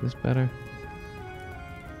 Is this better?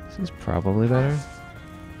 This is probably better.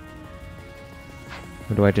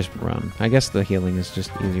 Or do I just run? I guess the healing is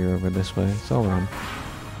just easier over this way, so I'll run.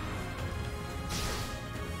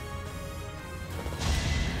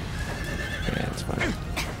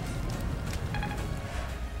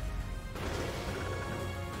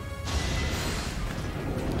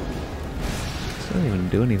 even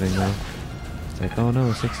do anything though. It's like, oh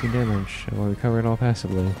no, 16 damage. I will recover it all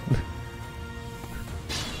passively.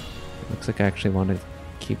 Looks like I actually want to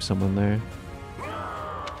keep someone there.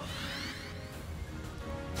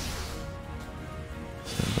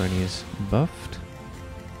 So Bernie is buffed.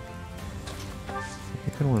 I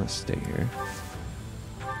could want to stay here.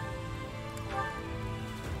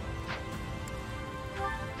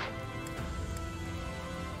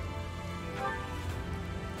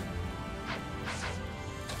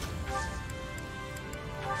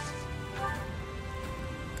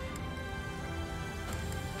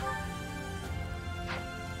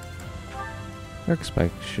 Arc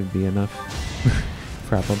Spike should be enough.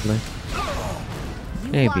 Probably.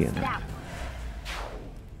 Maybe enough.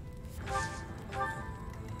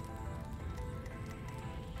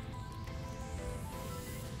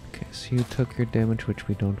 Okay, so you took your damage, which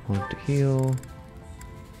we don't want to heal.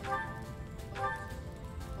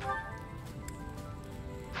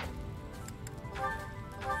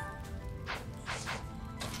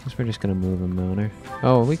 Guess we're just gonna move him, Moner.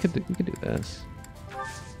 Oh, we could do this.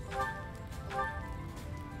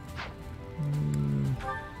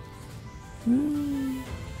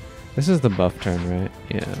 This is the buff turn, right?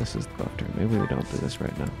 Yeah, this is the buff turn. Maybe we don't do this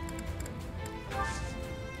right now.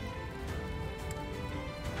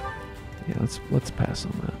 Yeah, let's pass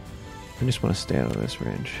on that. I just want to stay out of this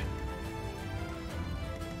range.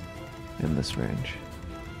 In this range.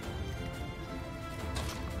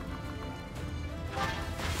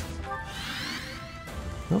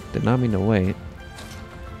 Nope, did not mean to wait.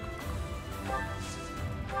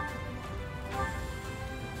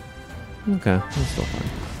 Okay, that's still fine.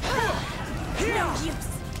 No use.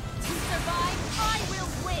 To survive, I will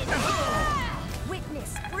win.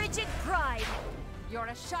 Witness frigid pride. You're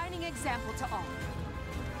a shining example to all.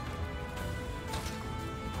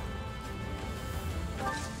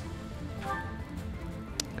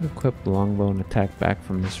 Equip longbow and attack back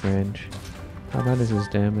from this range. How bad is his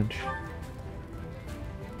damage?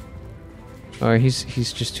 Or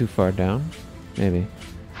he's just too far down? Maybe.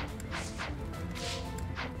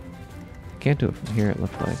 Can't do it from here, it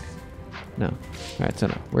looked like. No. Alright, so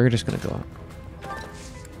no. We're just gonna go up.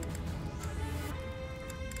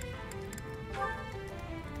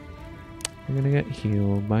 We're gonna get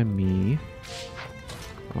healed by me.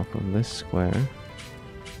 Off of this square.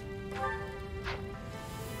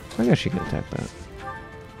 I guess she can attack that.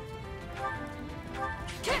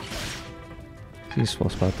 It's a useful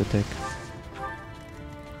spot to take.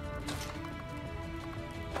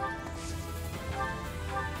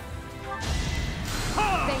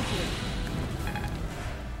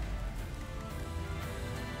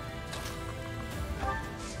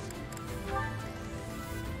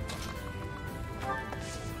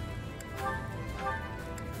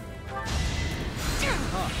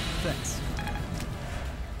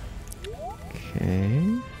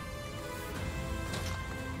 Okay.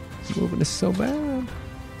 This movement is so bad.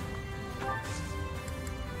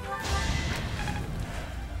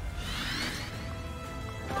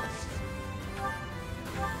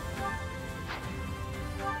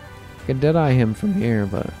 I could deadeye him from here,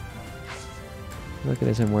 but I feel like it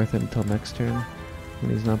isn't worth it until next turn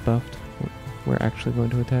when he's not buffed. We're actually going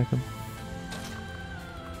to attack him.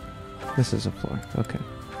 This is a floor. Okay.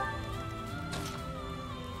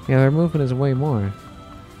 Yeah, their movement is way more.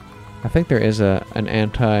 I think there is an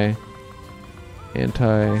anti-mounted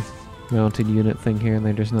unit thing here, and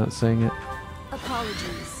they're just not saying it.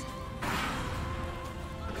 Apologies.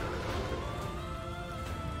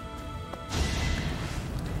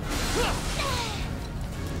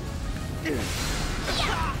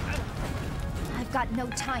 I've got no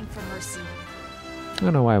time for mercy. I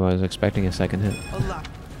don't know why I was expecting a second hit.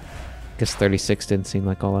 Guess 36 didn't seem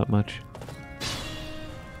like all that much.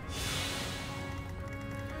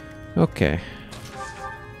 Okay.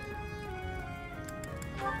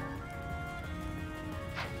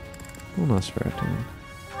 We'll Nosferatu him.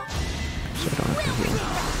 So I don't have to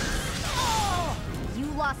heal. You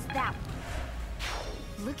lost that.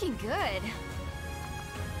 Looking good.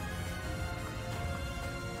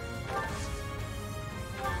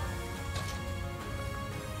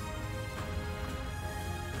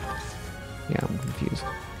 Yeah, I'm confused.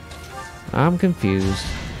 I'm confused.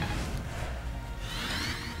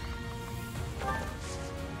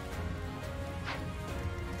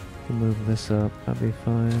 Move this up, that'd be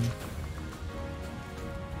fine.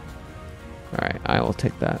 Alright, I will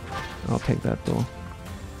take that. I'll take that duel.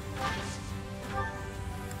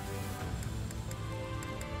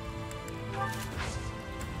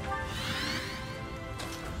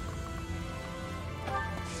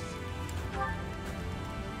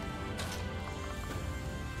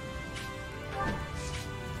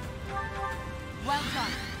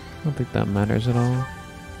 think that matters at all.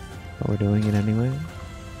 But we're doing it anyway.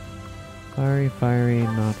 Fiery, fiery,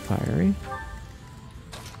 not fiery.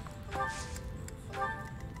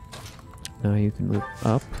 Now you can move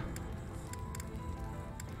up.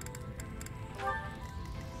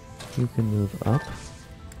 You can move up.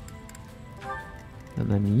 And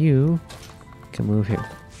then you can move here.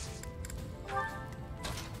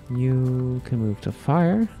 You can move to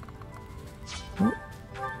fire. Oh,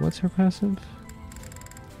 what's her passive?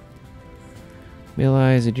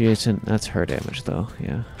 Melee is adjacent. That's her damage though,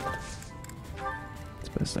 yeah. That's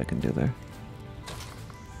the best I can do there.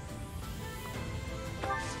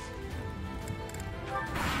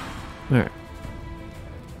 Alright.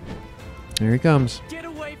 Here he comes. Get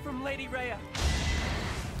away from Lady Rhea.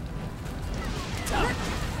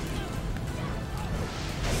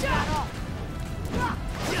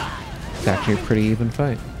 It's actually a pretty even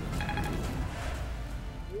fight.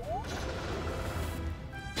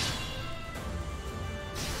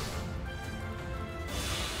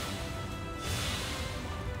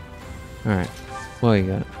 Alright, what you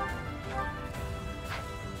got?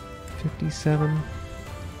 57,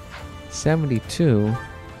 72,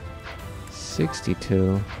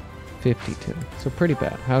 62, 52. So pretty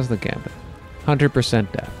bad. How's the gambit?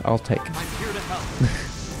 100% death. I'll take it. I'm here to help.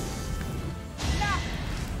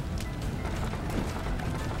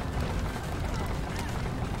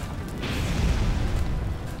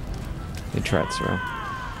 He tried through.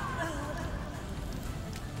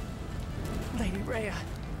 Lady Rhea,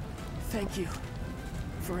 thank you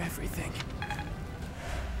for everything.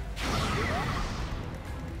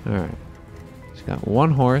 Alright. She's got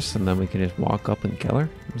one horse, and then we can just walk up and kill her.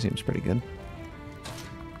 Seems pretty good.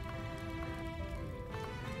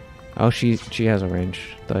 Oh, she has a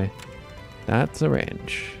range, though. That's a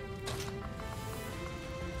range.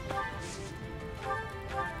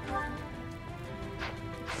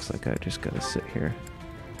 Looks like I just gotta sit here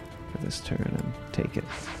for this turn and take it.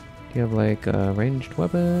 Do you have like a ranged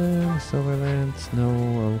weapon? Silver lance?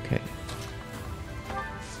 No? Okay.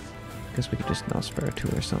 Guess we could just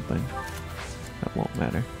Nosferatu or something. That won't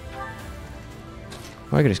matter.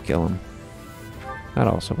 Or I could just kill him. That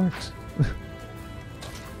also works.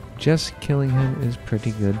 Just killing him is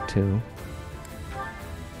pretty good too.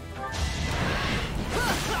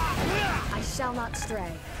 I shall not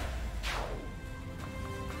stray.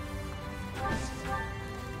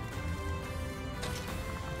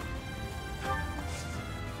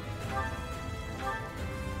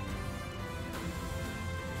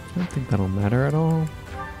 I don't think that'll matter at all.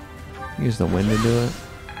 Use the wind to do it.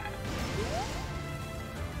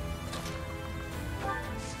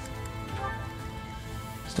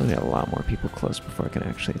 Still need a lot more people close before I can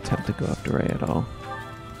actually attempt to go after Ray at all.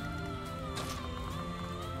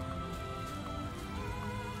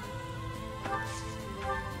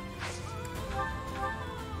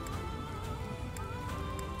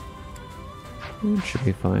 It should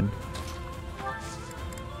be fine.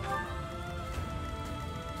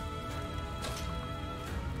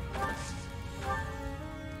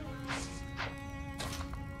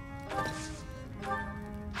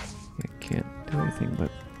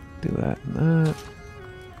 But do that and that.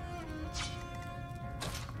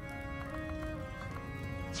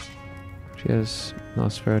 She has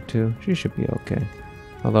Nosferatu. She should be okay.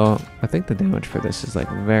 Although, I think the damage for this is like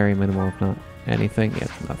very minimal, if not anything. Yeah,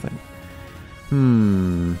 it's nothing.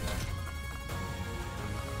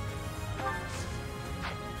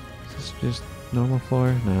 Is this just normal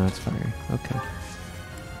floor? No, it's fire. Okay.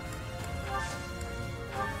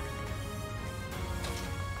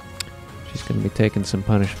 She's gonna be taking some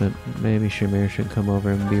punishment. Maybe Shamir should come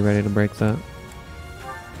over and be ready to break that.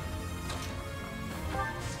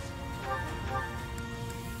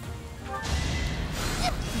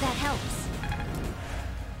 That helps.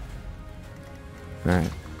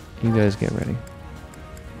 Alright, you guys get ready.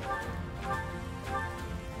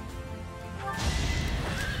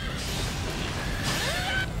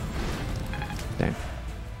 Dang.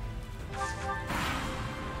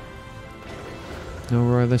 No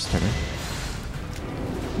roar this turn.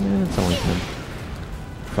 Yeah, it's only 10.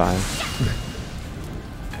 5.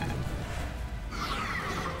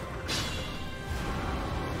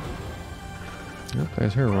 Yep,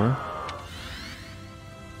 there's her roar.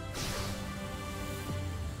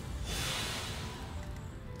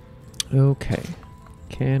 Okay.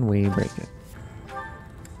 Can we break it?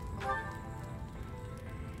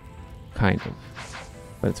 Kind of.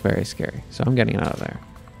 But it's very scary. So I'm getting out of there.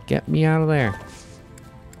 Get me out of there.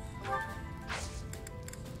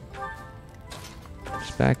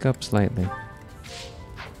 Just back up slightly.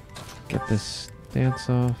 Get this dance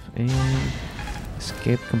off and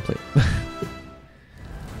escape complete.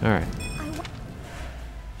 Alright.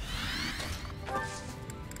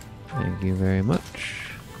 Thank you very much.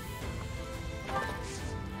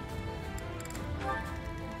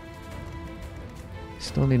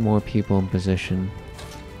 Still need more people in position.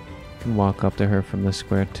 Can walk up to her from the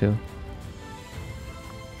square too.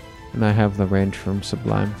 And I have the range from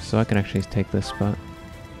Sublime, so I can actually take this spot.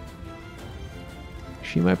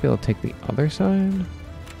 She might be able to take the other side.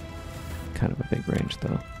 Kind of a big range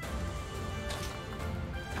though.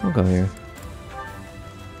 I'll go here.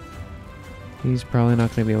 He's probably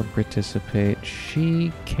not going to be able to participate.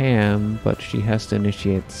 She can, but she has to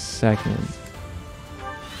initiate second.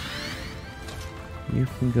 You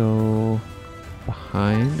can go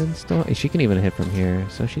behind and still... She can even hit from here,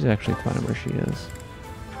 so she's actually fine where she is.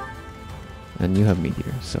 And you have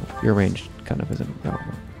Meteor, so your range kind of isn't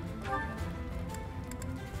relevant.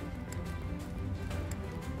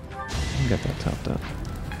 Get that topped up.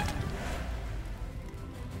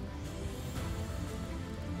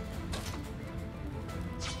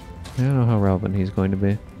 I don't know how relevant he's going to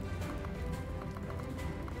be.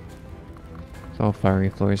 It's all fiery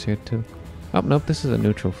floors here too. Oh, nope, this is a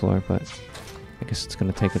neutral floor, but I guess it's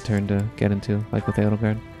going to take a turn to get into, like with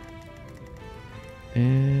Edelgard.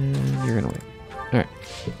 And you're going to wait. Alright.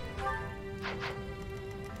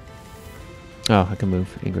 Oh, I can move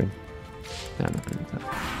Ingrid. No, I'm not going to do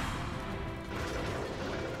that.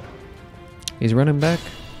 He's running back.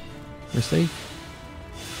 We're safe.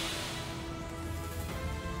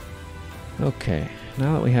 Okay,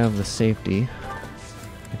 now that we have the safety,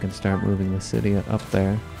 I can start moving the city up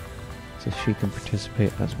there so she can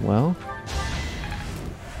participate as well.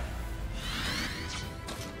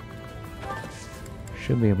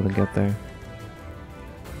 Should be able to get there.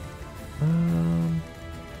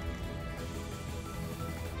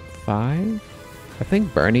 5? I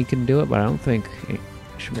think Bernie can do it, but I don't think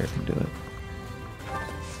Shamir can do it.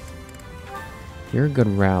 You're a good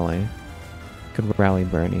rally. Could rally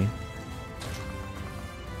Bernie.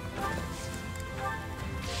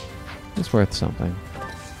 It's worth something.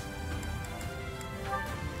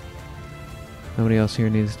 Nobody else here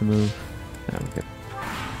needs to move. No, I'm good.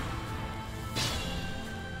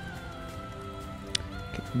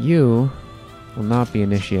 Okay, you will not be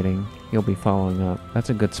initiating. You'll be following up. That's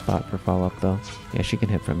a good spot for follow-up, though. Yeah, she can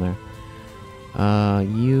hit from there.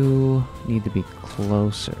 You need to be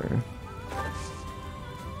closer.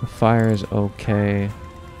 The fire is okay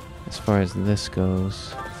as far as this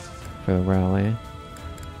goes for the rally.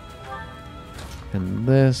 And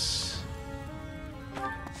this...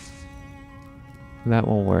 that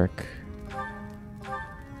will work.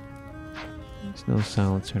 There's no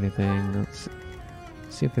silence or anything. Let's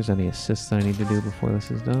see if there's any assists I need to do before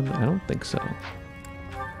this is done. I don't think so.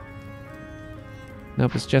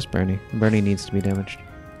 Nope, it's just Bernie. Bernie needs to be damaged.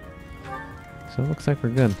 So it looks like we're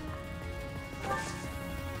good.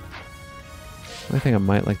 I think I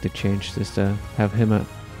might like to change this to have him out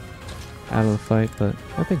of the fight, but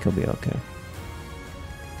I think he'll be okay.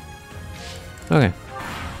 Okay.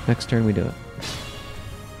 Next turn we do it.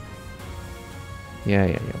 Yeah.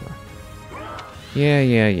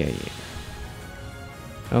 Yeah.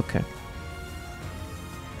 Okay.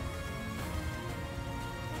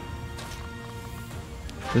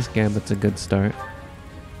 This gambit's a good start.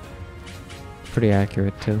 Pretty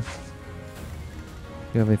accurate too.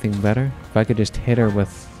 You have anything better? If I could just hit her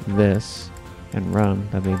with this and run,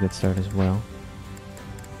 that'd be a good start as well.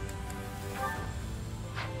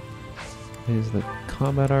 Is the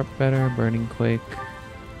combat art better? Burning Quake.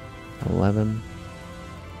 11.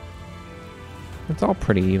 It's all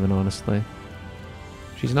pretty even, honestly.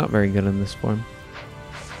 She's not very good in this form.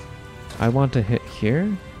 I want to hit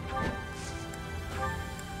here.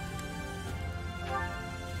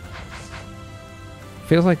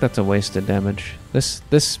 Feels like that's a wasted damage. This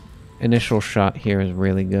initial shot here is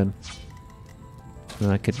really good.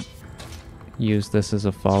 And I could use this as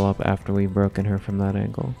a follow-up after we've broken her from that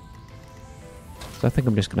angle. So I think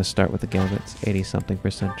I'm just going to start with the gambit. It's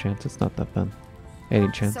 80-something% chance. It's not that bad.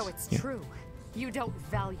 80 chance. So it's true. You don't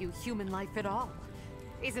value human life at all.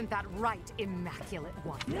 Isn't that right, immaculate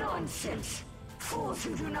one? Nonsense! Fools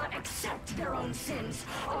who do not accept their own sins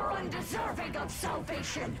are undeserving of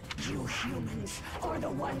salvation. You humans are the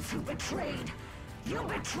ones who betrayed. You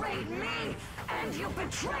betrayed me, and you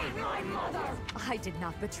betrayed my mother! I did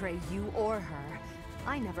not betray you or her.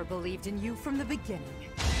 I never believed in you from the beginning.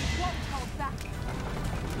 Won't hold back.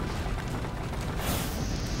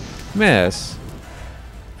 Miss.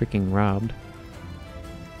 Freaking robbed.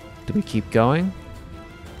 Do we keep going?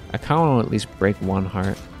 I kind of want to at least break one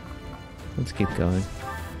heart. Let's keep going.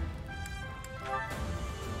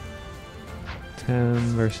 10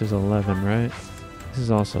 versus 11, right? This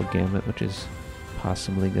is also Gamut, which is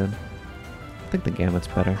possibly good. I think the Gamut's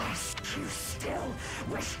better. You still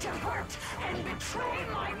wish to hurt and betray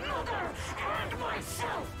my mother and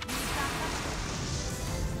myself.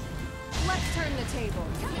 Let's turn the table.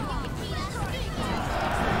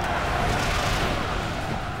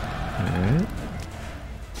 Alright.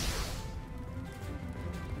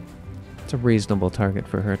 It's a reasonable target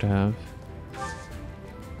for her to have.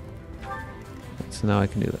 So now I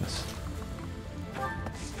can do this.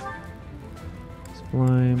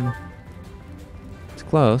 Sublime. It's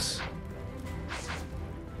close.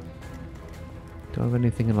 Do I have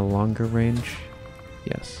anything in a longer range?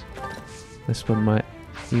 Yes. This one might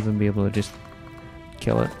even be able to just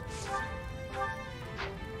kill it.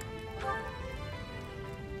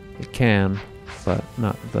 It can, but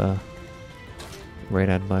not the rate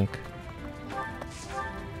I'd like.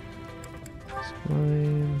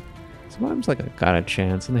 Sublime. Sublime's like I got a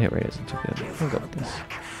chance, and the hit rate isn't too good. I'll go with this.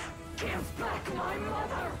 Give back my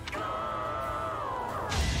mother.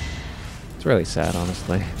 It's really sad,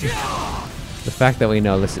 honestly. The fact that we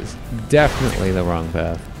know this is definitely the wrong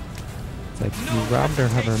path. It's like, you robbed her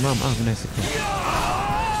of her mom. Oh, nice.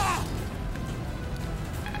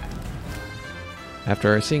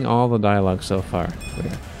 After seeing all the dialogue so far,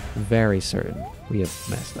 we're very certain we have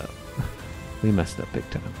messed up. We messed up big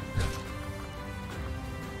time.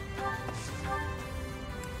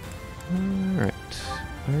 Alright.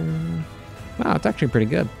 Wow, it's actually pretty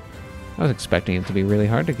good. I was expecting it to be really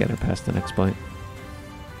hard to get her past the next point.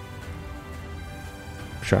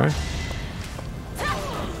 Sure.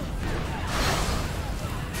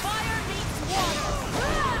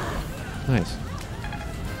 Nice.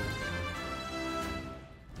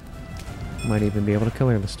 Might even be able to kill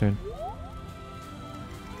her this turn.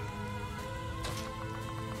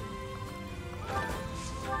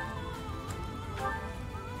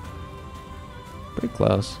 Pretty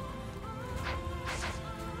close.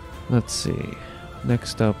 Let's see.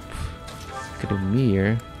 Next up, could do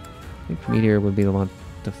Meteor. I think Meteor would be the one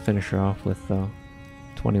to finish her off with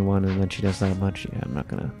 21, and then she does that much. Yeah, I'm not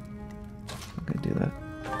gonna do that.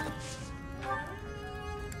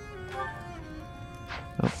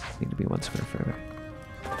 Oh, need to be one square further.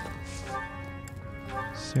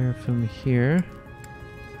 Seraphim here.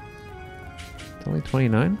 It's only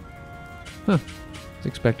 29? Huh. I was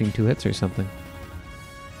expecting 2 hits or something.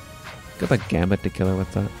 Got like Gambit to kill her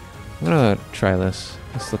with that. I'm gonna try this.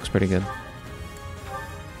 This looks pretty good.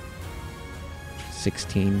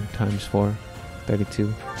 16 times 4.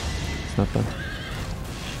 32. It's not bad.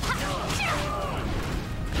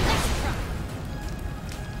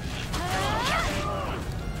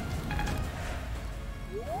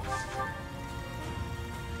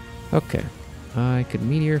 Okay. I could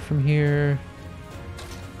Meteor from here.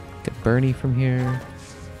 Get Bernie from here.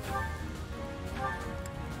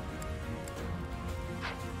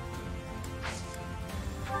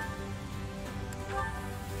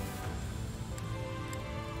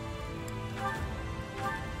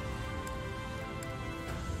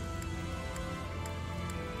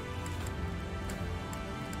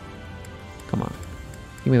 Come on.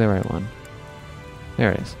 Give me the right one.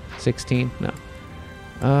 There it is. 16? No.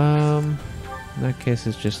 In that case,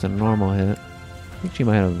 it's just a normal hit. I think she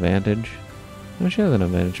might have advantage. No, she has an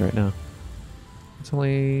advantage right now. It's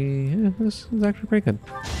only... yeah, this is actually pretty good.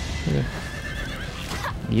 Okay.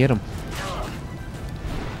 Get him.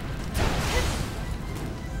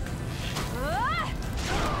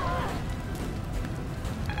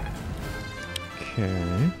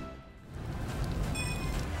 Okay.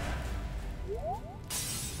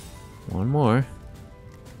 One more.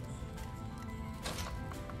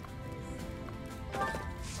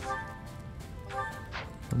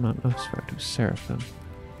 I'm not Nosferatu to Seraphim.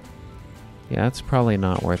 Yeah, it's probably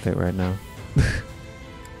not worth it right now.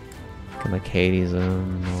 Like Hades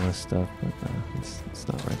and all this stuff, but it's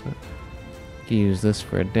not worth it. You can use this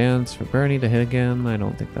for a dance for Bernie to hit again. I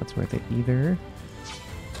don't think that's worth it either.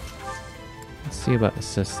 Let's see about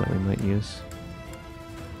assists that we might use.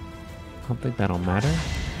 I don't think that'll matter,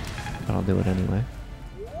 but I'll do it anyway.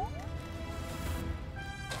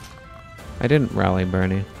 I didn't rally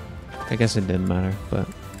Bernie. I guess it didn't matter, but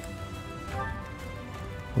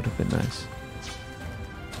would have been nice.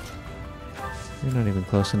 You're not even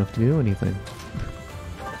close enough to do anything.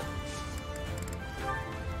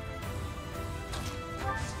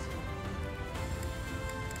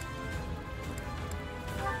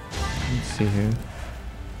 Let's see here.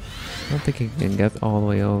 I don't think he can get all the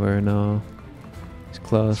way over, no. He's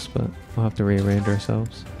close, but we'll have to rearrange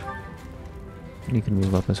ourselves. And you can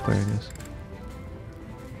move up a square, I guess.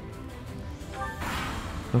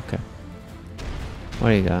 Okay. What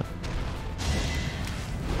do you got?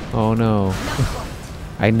 Oh no.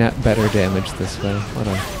 I net better damage this way. What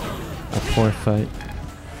a poor fight.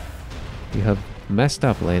 You have messed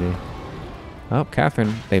up, lady. Oh,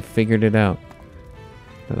 Catherine, they figured it out.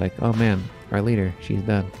 They're like, oh man, our leader, she's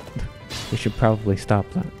dead. We should probably stop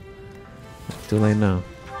that. It's too late now.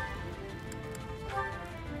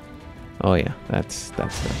 Oh yeah, that's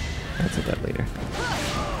a dead leader.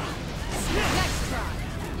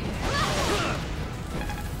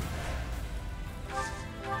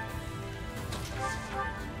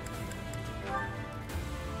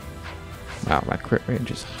 Wow, my crit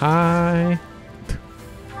range is high.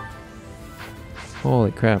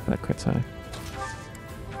 Holy crap, that crit's high.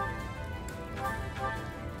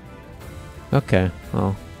 Okay,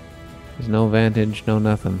 well, there's no advantage, no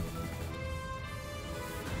nothing.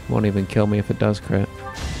 Won't even kill me if it does crit.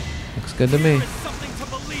 Looks good to me.